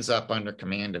 and ends up under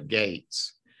command of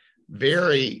Gates.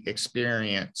 Very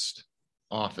experienced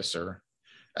officer.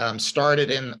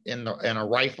 Started in a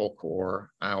rifle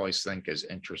corps. I always think is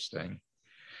interesting.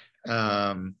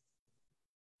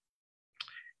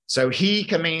 So he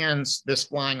commands this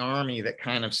Flying Army that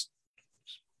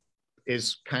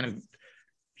is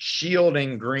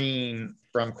shielding Greene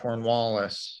from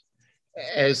Cornwallis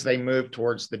as they move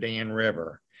towards the Dan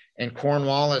River. And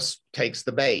Cornwallis takes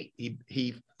the bait.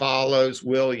 He follows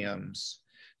Williams.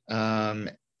 And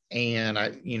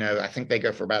I think they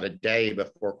go for about a day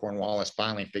before Cornwallis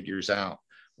finally figures out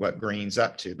what Greene's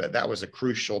up to. But that was a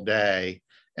crucial day,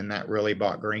 and that really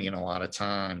bought Greene a lot of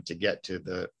time to get to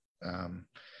the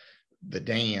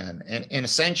Dan. And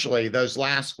essentially, those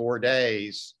last 4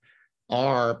 days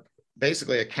are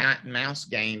basically a cat and mouse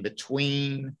game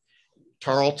between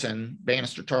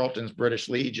Bannister Tarleton's British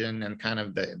Legion, and kind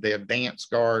of the advance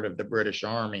guard of the British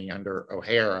Army under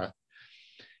O'Hara,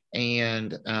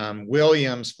 and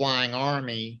Williams' Flying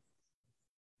Army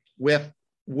with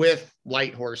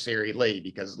Light Horse Harry Lee,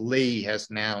 because Lee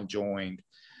has now joined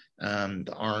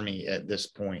the army at this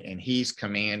point, and he's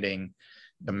commanding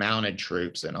the mounted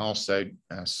troops, and also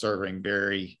serving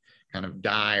very kind of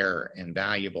dire and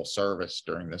valuable service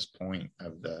during this point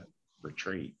of the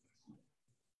retreat.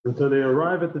 And so they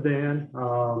arrive at the Dan,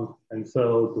 and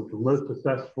so the most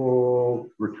successful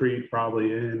retreat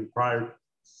probably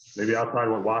maybe outside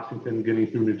of Washington, getting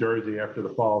through New Jersey after the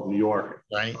fall of New York.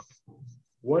 Right.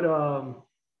 What,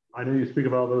 I know you speak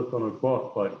about this on the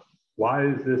book, but why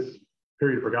is this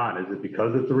period forgotten? Is it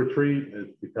because it's a retreat? Is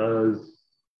it because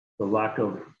the lack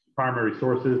of primary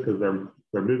sources, because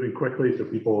they're moving quickly so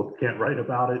people can't write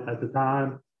about it at the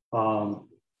time?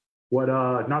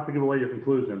 Not to give away your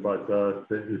conclusion, but to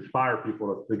inspire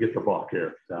people to get the book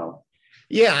here. So,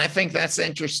 yeah, I think that's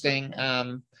interesting.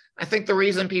 I think the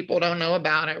reason people don't know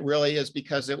about it really is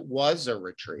because it was a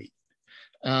retreat.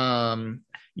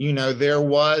 There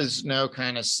was no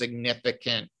kind of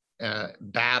significant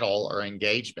battle or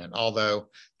engagement, although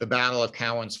the Battle of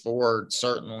Cowan's Ford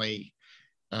certainly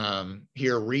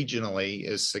here regionally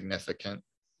is significant.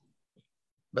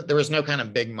 But there was no kind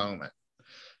of big moment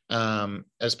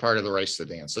as part of the Race to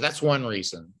the Dan. So that's one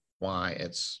reason why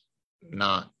it's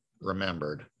not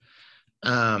remembered.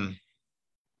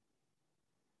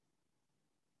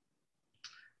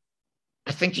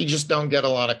 I think you just don't get a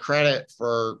lot of credit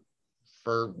for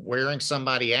wearing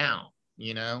somebody out.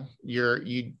 You know,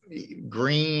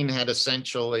 Greene had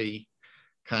essentially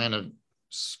kind of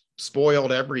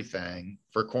spoiled everything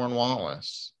for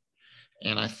Cornwallis.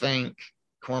 And I think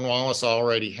Cornwallis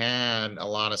already had a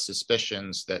lot of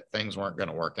suspicions that things weren't going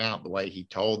to work out the way he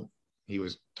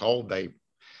was told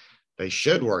they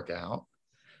should work out.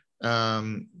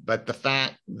 But the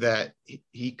fact that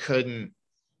he couldn't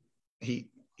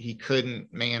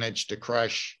manage to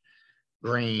crush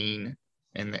Greene,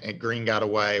 and Greene got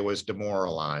away, was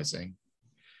demoralizing.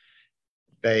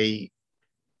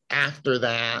 After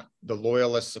that, the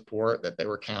loyalist support that they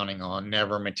were counting on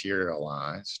never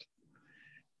materialized.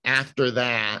 After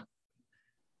that,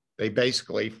 they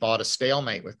basically fought a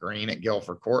stalemate with Greene at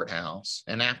Guilford Courthouse.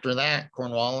 And after that,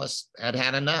 Cornwallis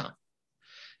had enough.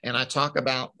 And I talk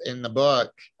about in the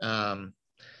book,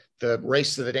 the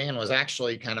race to the Dan was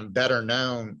actually kind of better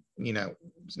known,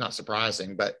 it's not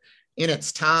surprising, but in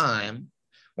its time,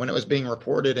 when it was being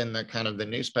reported in the kind of the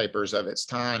newspapers of its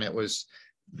time, it was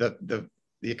the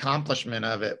accomplishment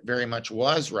of it very much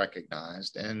was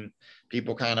recognized, and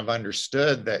people kind of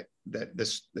understood that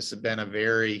this had been a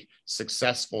very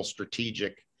successful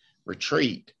strategic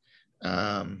retreat.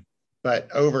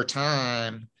 But over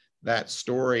time, that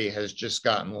story has just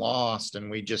gotten lost,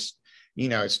 and we just,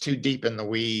 it's too deep in the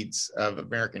weeds of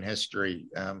American history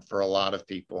for a lot of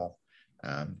people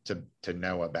to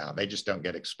know about. They just don't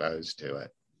get exposed to it.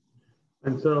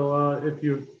 And so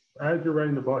as you're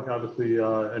writing the book, obviously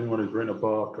anyone who's written a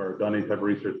book or done any type of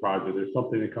research project, there's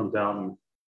something that comes out and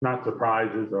not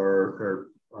surprises or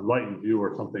enlightens you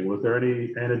or something. Was there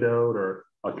any anecdote or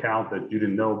account that you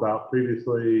didn't know about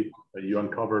previously that you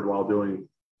uncovered while doing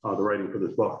the writing for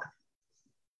this book?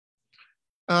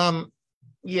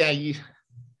 Yeah,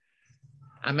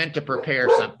 I meant to prepare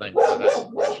something for that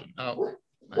question. Oh,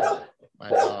 my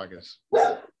dog is.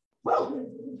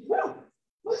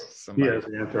 He has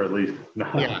the answer at least.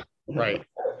 Yeah, right.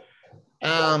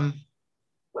 I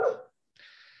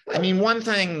mean, one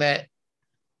thing that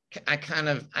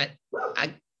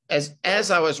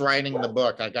as I was writing the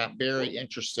book, I got very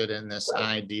interested in this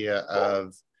idea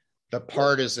of the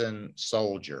partisan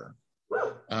soldier,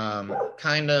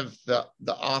 kind of the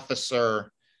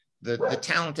officer, the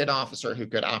talented officer who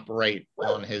could operate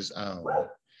on his own.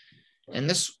 And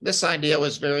this idea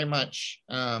was very much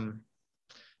kind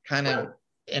of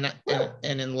an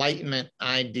Enlightenment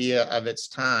idea of its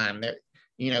time. That,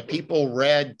 people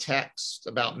read texts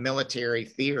about military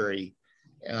theory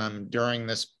during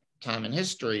this time in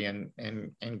history,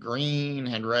 and Greene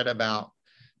had read about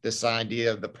this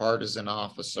idea of the partisan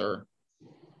officer,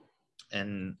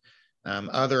 and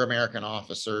other American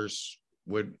officers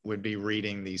would be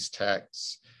reading these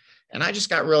texts. And I just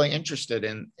got really interested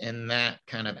in that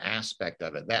kind of aspect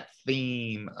of it, that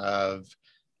theme of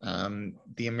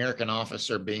the American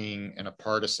officer being a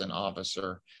partisan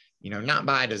officer, not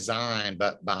by design,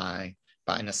 but by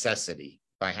necessity,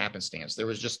 by happenstance. There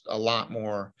was just a lot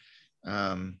more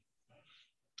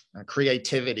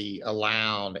creativity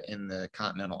allowed in the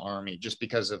Continental Army just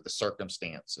because of the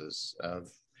circumstances of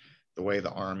the way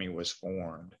the Army was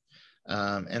formed.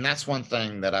 And that's one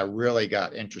thing that I really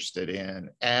got interested in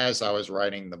as I was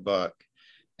writing the book,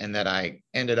 and that I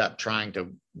ended up trying to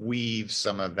weave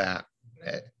some of that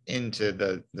into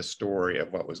the story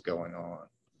of what was going on.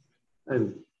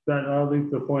 And that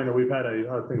leads to the point that we've had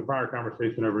a prior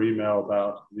conversation over email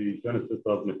about the genesis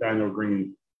of Nathanael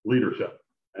Greene's leadership.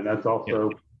 And that's also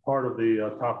part of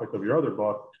the topic of your other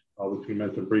book, which you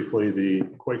mentioned briefly, the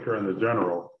Quaker and the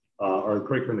General, or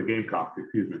Quaker and the Gamecock,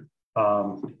 excuse me.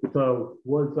 So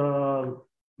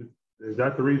is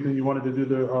that the reason you wanted to do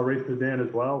the race to Dan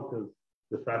as well, because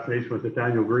the fascination with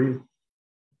Nathanael Greene?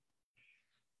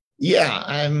 Yeah,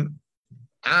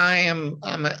 I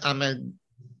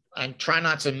try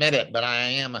not to admit it, but I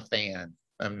am a fan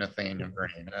of Nathanael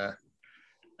Greene.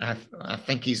 I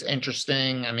think he's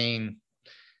interesting. I mean,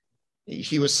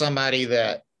 he was somebody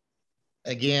that,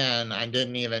 again, I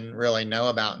didn't even really know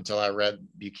about until I read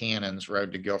Buchanan's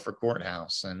Road to Guilford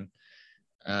Courthouse. And,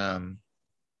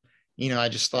 I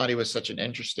just thought he was such an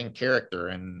interesting character,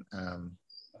 and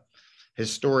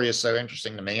his story is so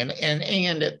interesting to me.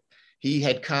 And he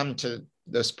had come to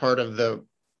this part of the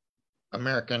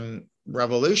American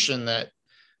Revolution that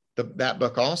that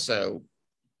book also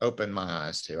opened my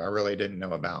eyes to. I really didn't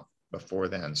know about before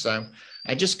then. So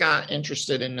I just got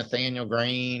interested in Nathanael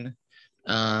Greene.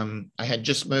 I had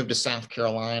just moved to South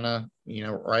Carolina,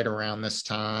 right around this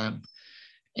time.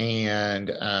 And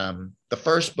the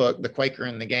first book, The Quaker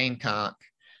and the Gamecock,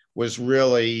 was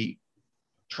really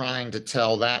trying to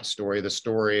tell that story, the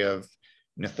story of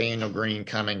Nathanael Greene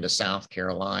coming to South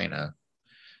Carolina.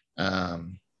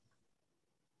 And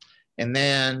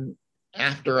then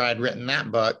after I'd written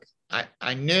that book,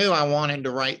 I knew I wanted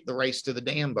to write the Race to the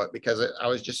Dam book because I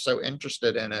was just so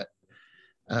interested in it.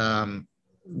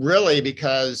 Really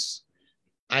because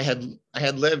I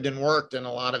had lived and worked in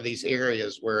a lot of these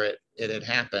areas where it had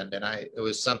happened. And it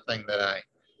was something that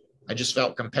I just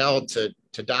felt compelled to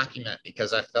document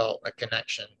because I felt a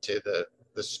connection to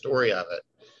the story of it.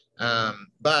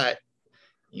 But,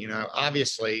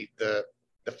 obviously the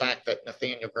fact that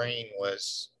Nathanael Greene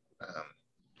was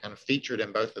kind of featured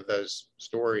in both of those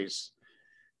stories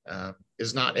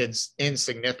is not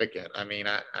insignificant. I mean,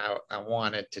 I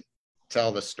wanted to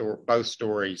tell both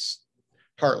stories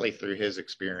partly through his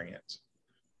experience.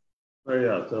 Oh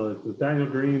yeah, so it's Nathanael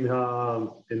Greene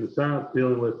in the South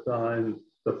dealing with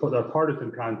the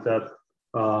partisan concept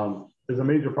is a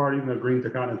major part. Even though Greene's a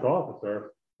continental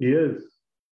officer, he is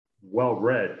well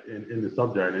read in the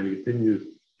subject, and he continues.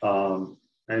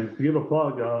 And to give a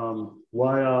plug,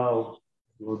 why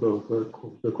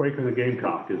the Quaker and the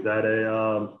Gamecock, is that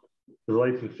the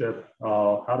relationship?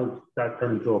 How does that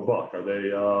turn into a book? Are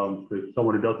they for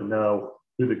someone who doesn't know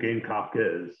who the Gamecock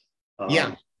is?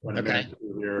 Yeah. Okay.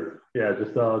 Here, yeah,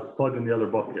 just plug in the other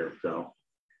book here. So.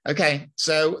 Okay,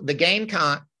 so the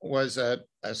Gamecock was a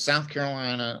South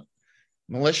Carolina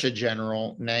militia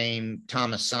general named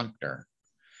Thomas Sumter.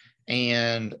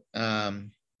 And,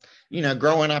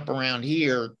 growing up around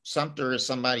here, Sumter is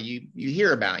somebody you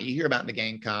hear about. You hear about the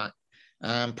Gamecock,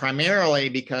 primarily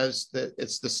because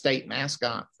it's the state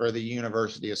mascot for the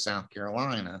University of South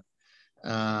Carolina.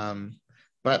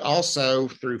 But also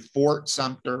through Fort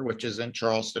Sumter, which is in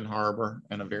Charleston Harbor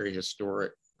and a very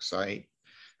historic site.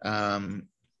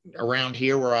 Around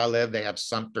here where I live, they have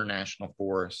Sumter National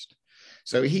Forest.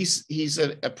 So he's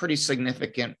a pretty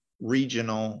significant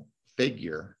regional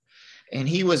figure. And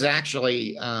he was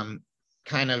actually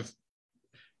kind of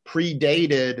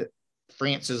predated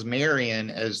Francis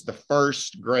Marion as the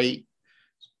first great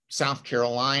South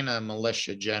Carolina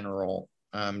militia general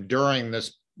during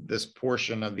this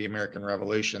portion of the American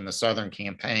Revolution, the Southern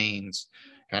campaigns,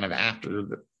 kind of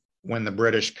after when the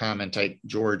British come and take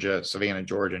Georgia, Savannah,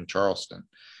 Georgia, and Charleston.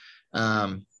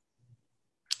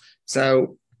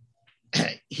 So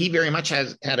he very much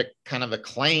had a kind of a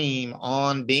claim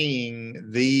on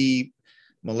being the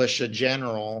militia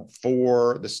general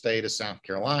for the state of South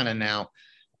Carolina. Now,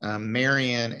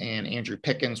 Marion and Andrew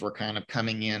Pickens were kind of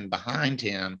coming in behind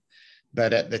him,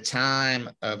 but at the time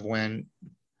of when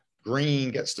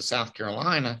Greene gets to South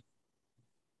Carolina,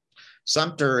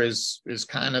 Sumter is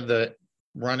kind of the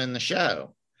running the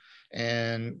show.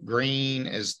 And Greene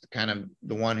is kind of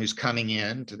the one who's coming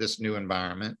in to this new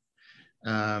environment.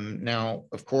 Now,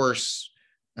 of course,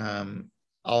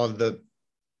 all of the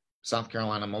South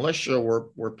Carolina militia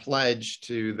were pledged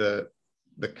to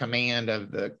the command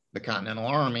of the Continental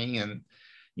Army, and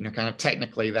kind of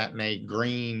technically that made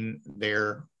Greene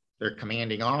their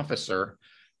commanding officer,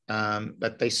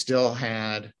 but they still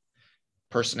had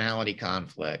personality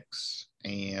conflicts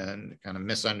and kind of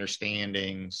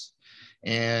misunderstandings,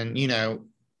 and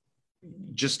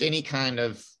just any kind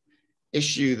of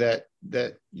issue that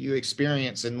you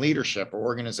experience in leadership or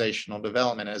organizational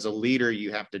development. As a leader,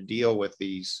 you have to deal with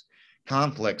these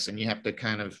conflicts, and you have to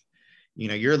kind of,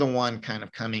 you're the one kind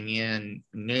of coming in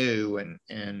new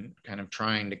and kind of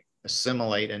trying to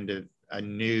assimilate into a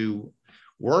new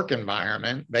work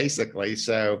environment, basically.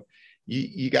 So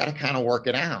you got to kind of work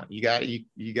it out. You got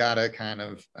to kind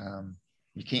of,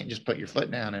 you can't just put your foot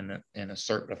down and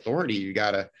assert authority. You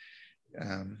got to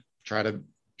try to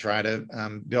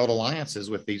build alliances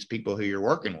with these people who you're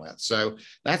working with. So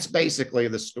that's basically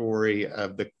the story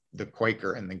of the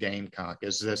Quaker and the Gamecock,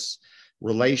 is this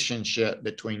relationship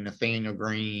between Nathanael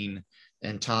Greene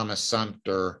and Thomas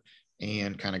Sumter,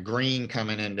 and kind of Greene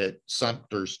coming into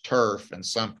Sumter's turf and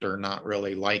Sumter not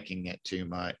really liking it too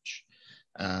much.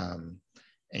 And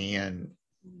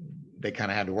they kind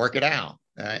of had to work it out.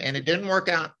 And it didn't work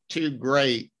out too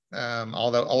great,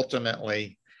 although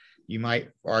ultimately you might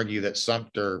argue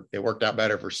that it worked out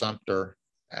better for Sumter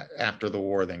after the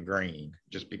war than Greene,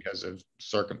 just because of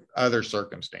other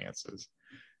circumstances.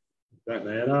 Right,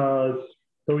 man.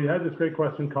 So we had this great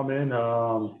question come in,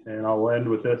 and I'll end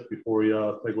with this before we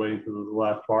segue into the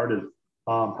last part, is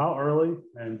how early,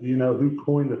 and do you know who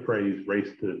coined the phrase "race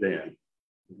to the dam"?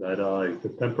 Is that a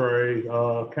contemporary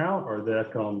account, or did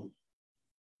that come,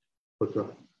 put you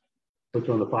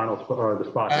on the final or the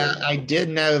spot? I did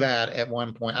know that at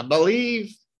one point. I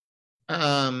believe,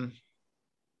 I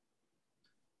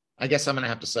guess I'm going to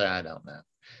have to say I don't know.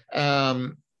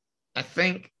 I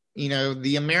think,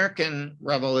 the American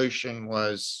Revolution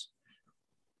was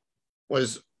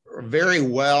was very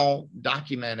well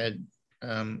documented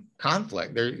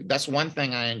conflict. That's one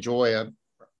thing I enjoy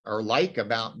or like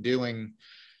about doing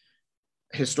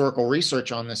historical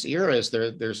research on this era is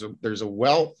there's a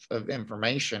wealth of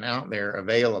information out there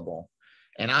available,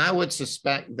 and I would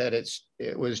suspect that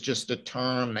it was just a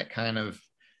term that kind of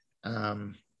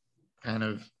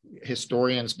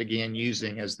historians began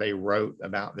using as they wrote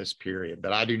about this period,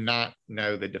 but I do not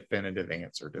know the definitive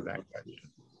answer to that question.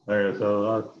 There,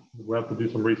 so we have to do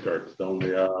some research, don't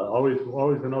we? Always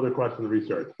another question to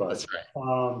research. But that's right.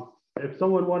 If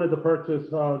someone wanted to purchase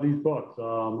these books,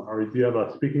 or do you have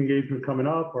a speaking engagement coming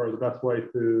up, or the best way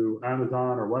to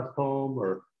Amazon or Westholme,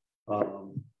 or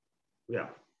yeah,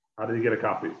 how do you get a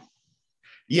copy?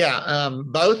 Yeah,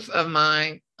 both of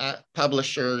my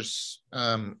publishers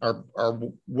are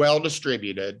well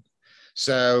distributed,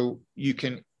 so you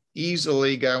can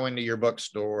easily go into your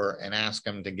bookstore and ask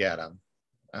them to get them,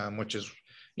 which is,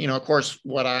 of course,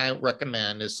 what I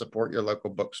recommend is support your local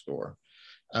bookstore.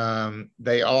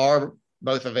 They are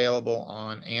both available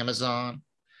on Amazon,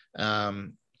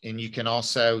 and you can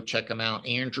also check them out,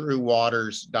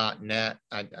 andrewwaters.net.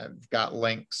 I've got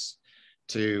links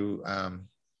to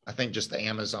I think just the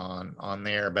Amazon on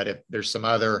there, but if there's some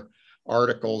other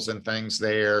articles and things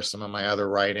there, some of my other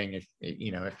writing,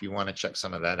 if you want to check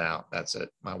some of that out, that's at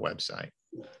my website.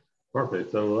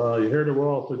 Perfect. So you heard it. We'll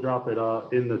also drop it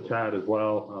in the chat as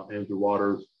well,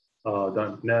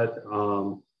 andrewwaters.net.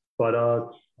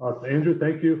 Andrew,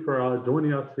 thank you for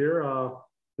joining us here on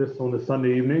this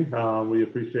Sunday evening. We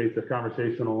appreciate the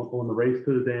conversation on the race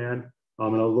to the Dan,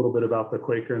 and a little bit about the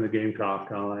Quaker and the Gamecock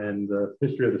and the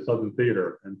history of the Southern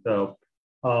Theater. And so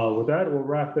with that, we'll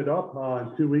wrap it up.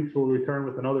 In 2 weeks, we'll return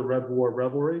with another Rev War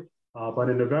Revelry. But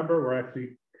in November, we're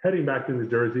actually heading back to New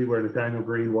Jersey, where Nathanael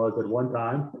Greene was at one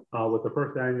time, with the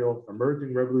first annual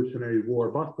Emerging Revolutionary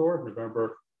War Bus Tour,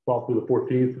 November 12th through the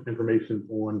 14th. Information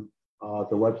on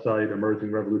the website,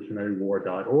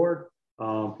 emergingrevolutionarywar.org.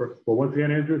 But once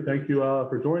again, Andrew, thank you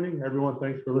for joining. Everyone,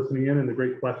 thanks for listening in and the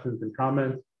great questions and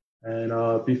comments. And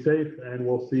be safe, and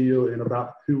we'll see you in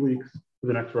about 2 weeks for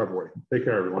the next Revelry. Take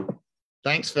care, everyone.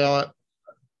 Thanks, Philip.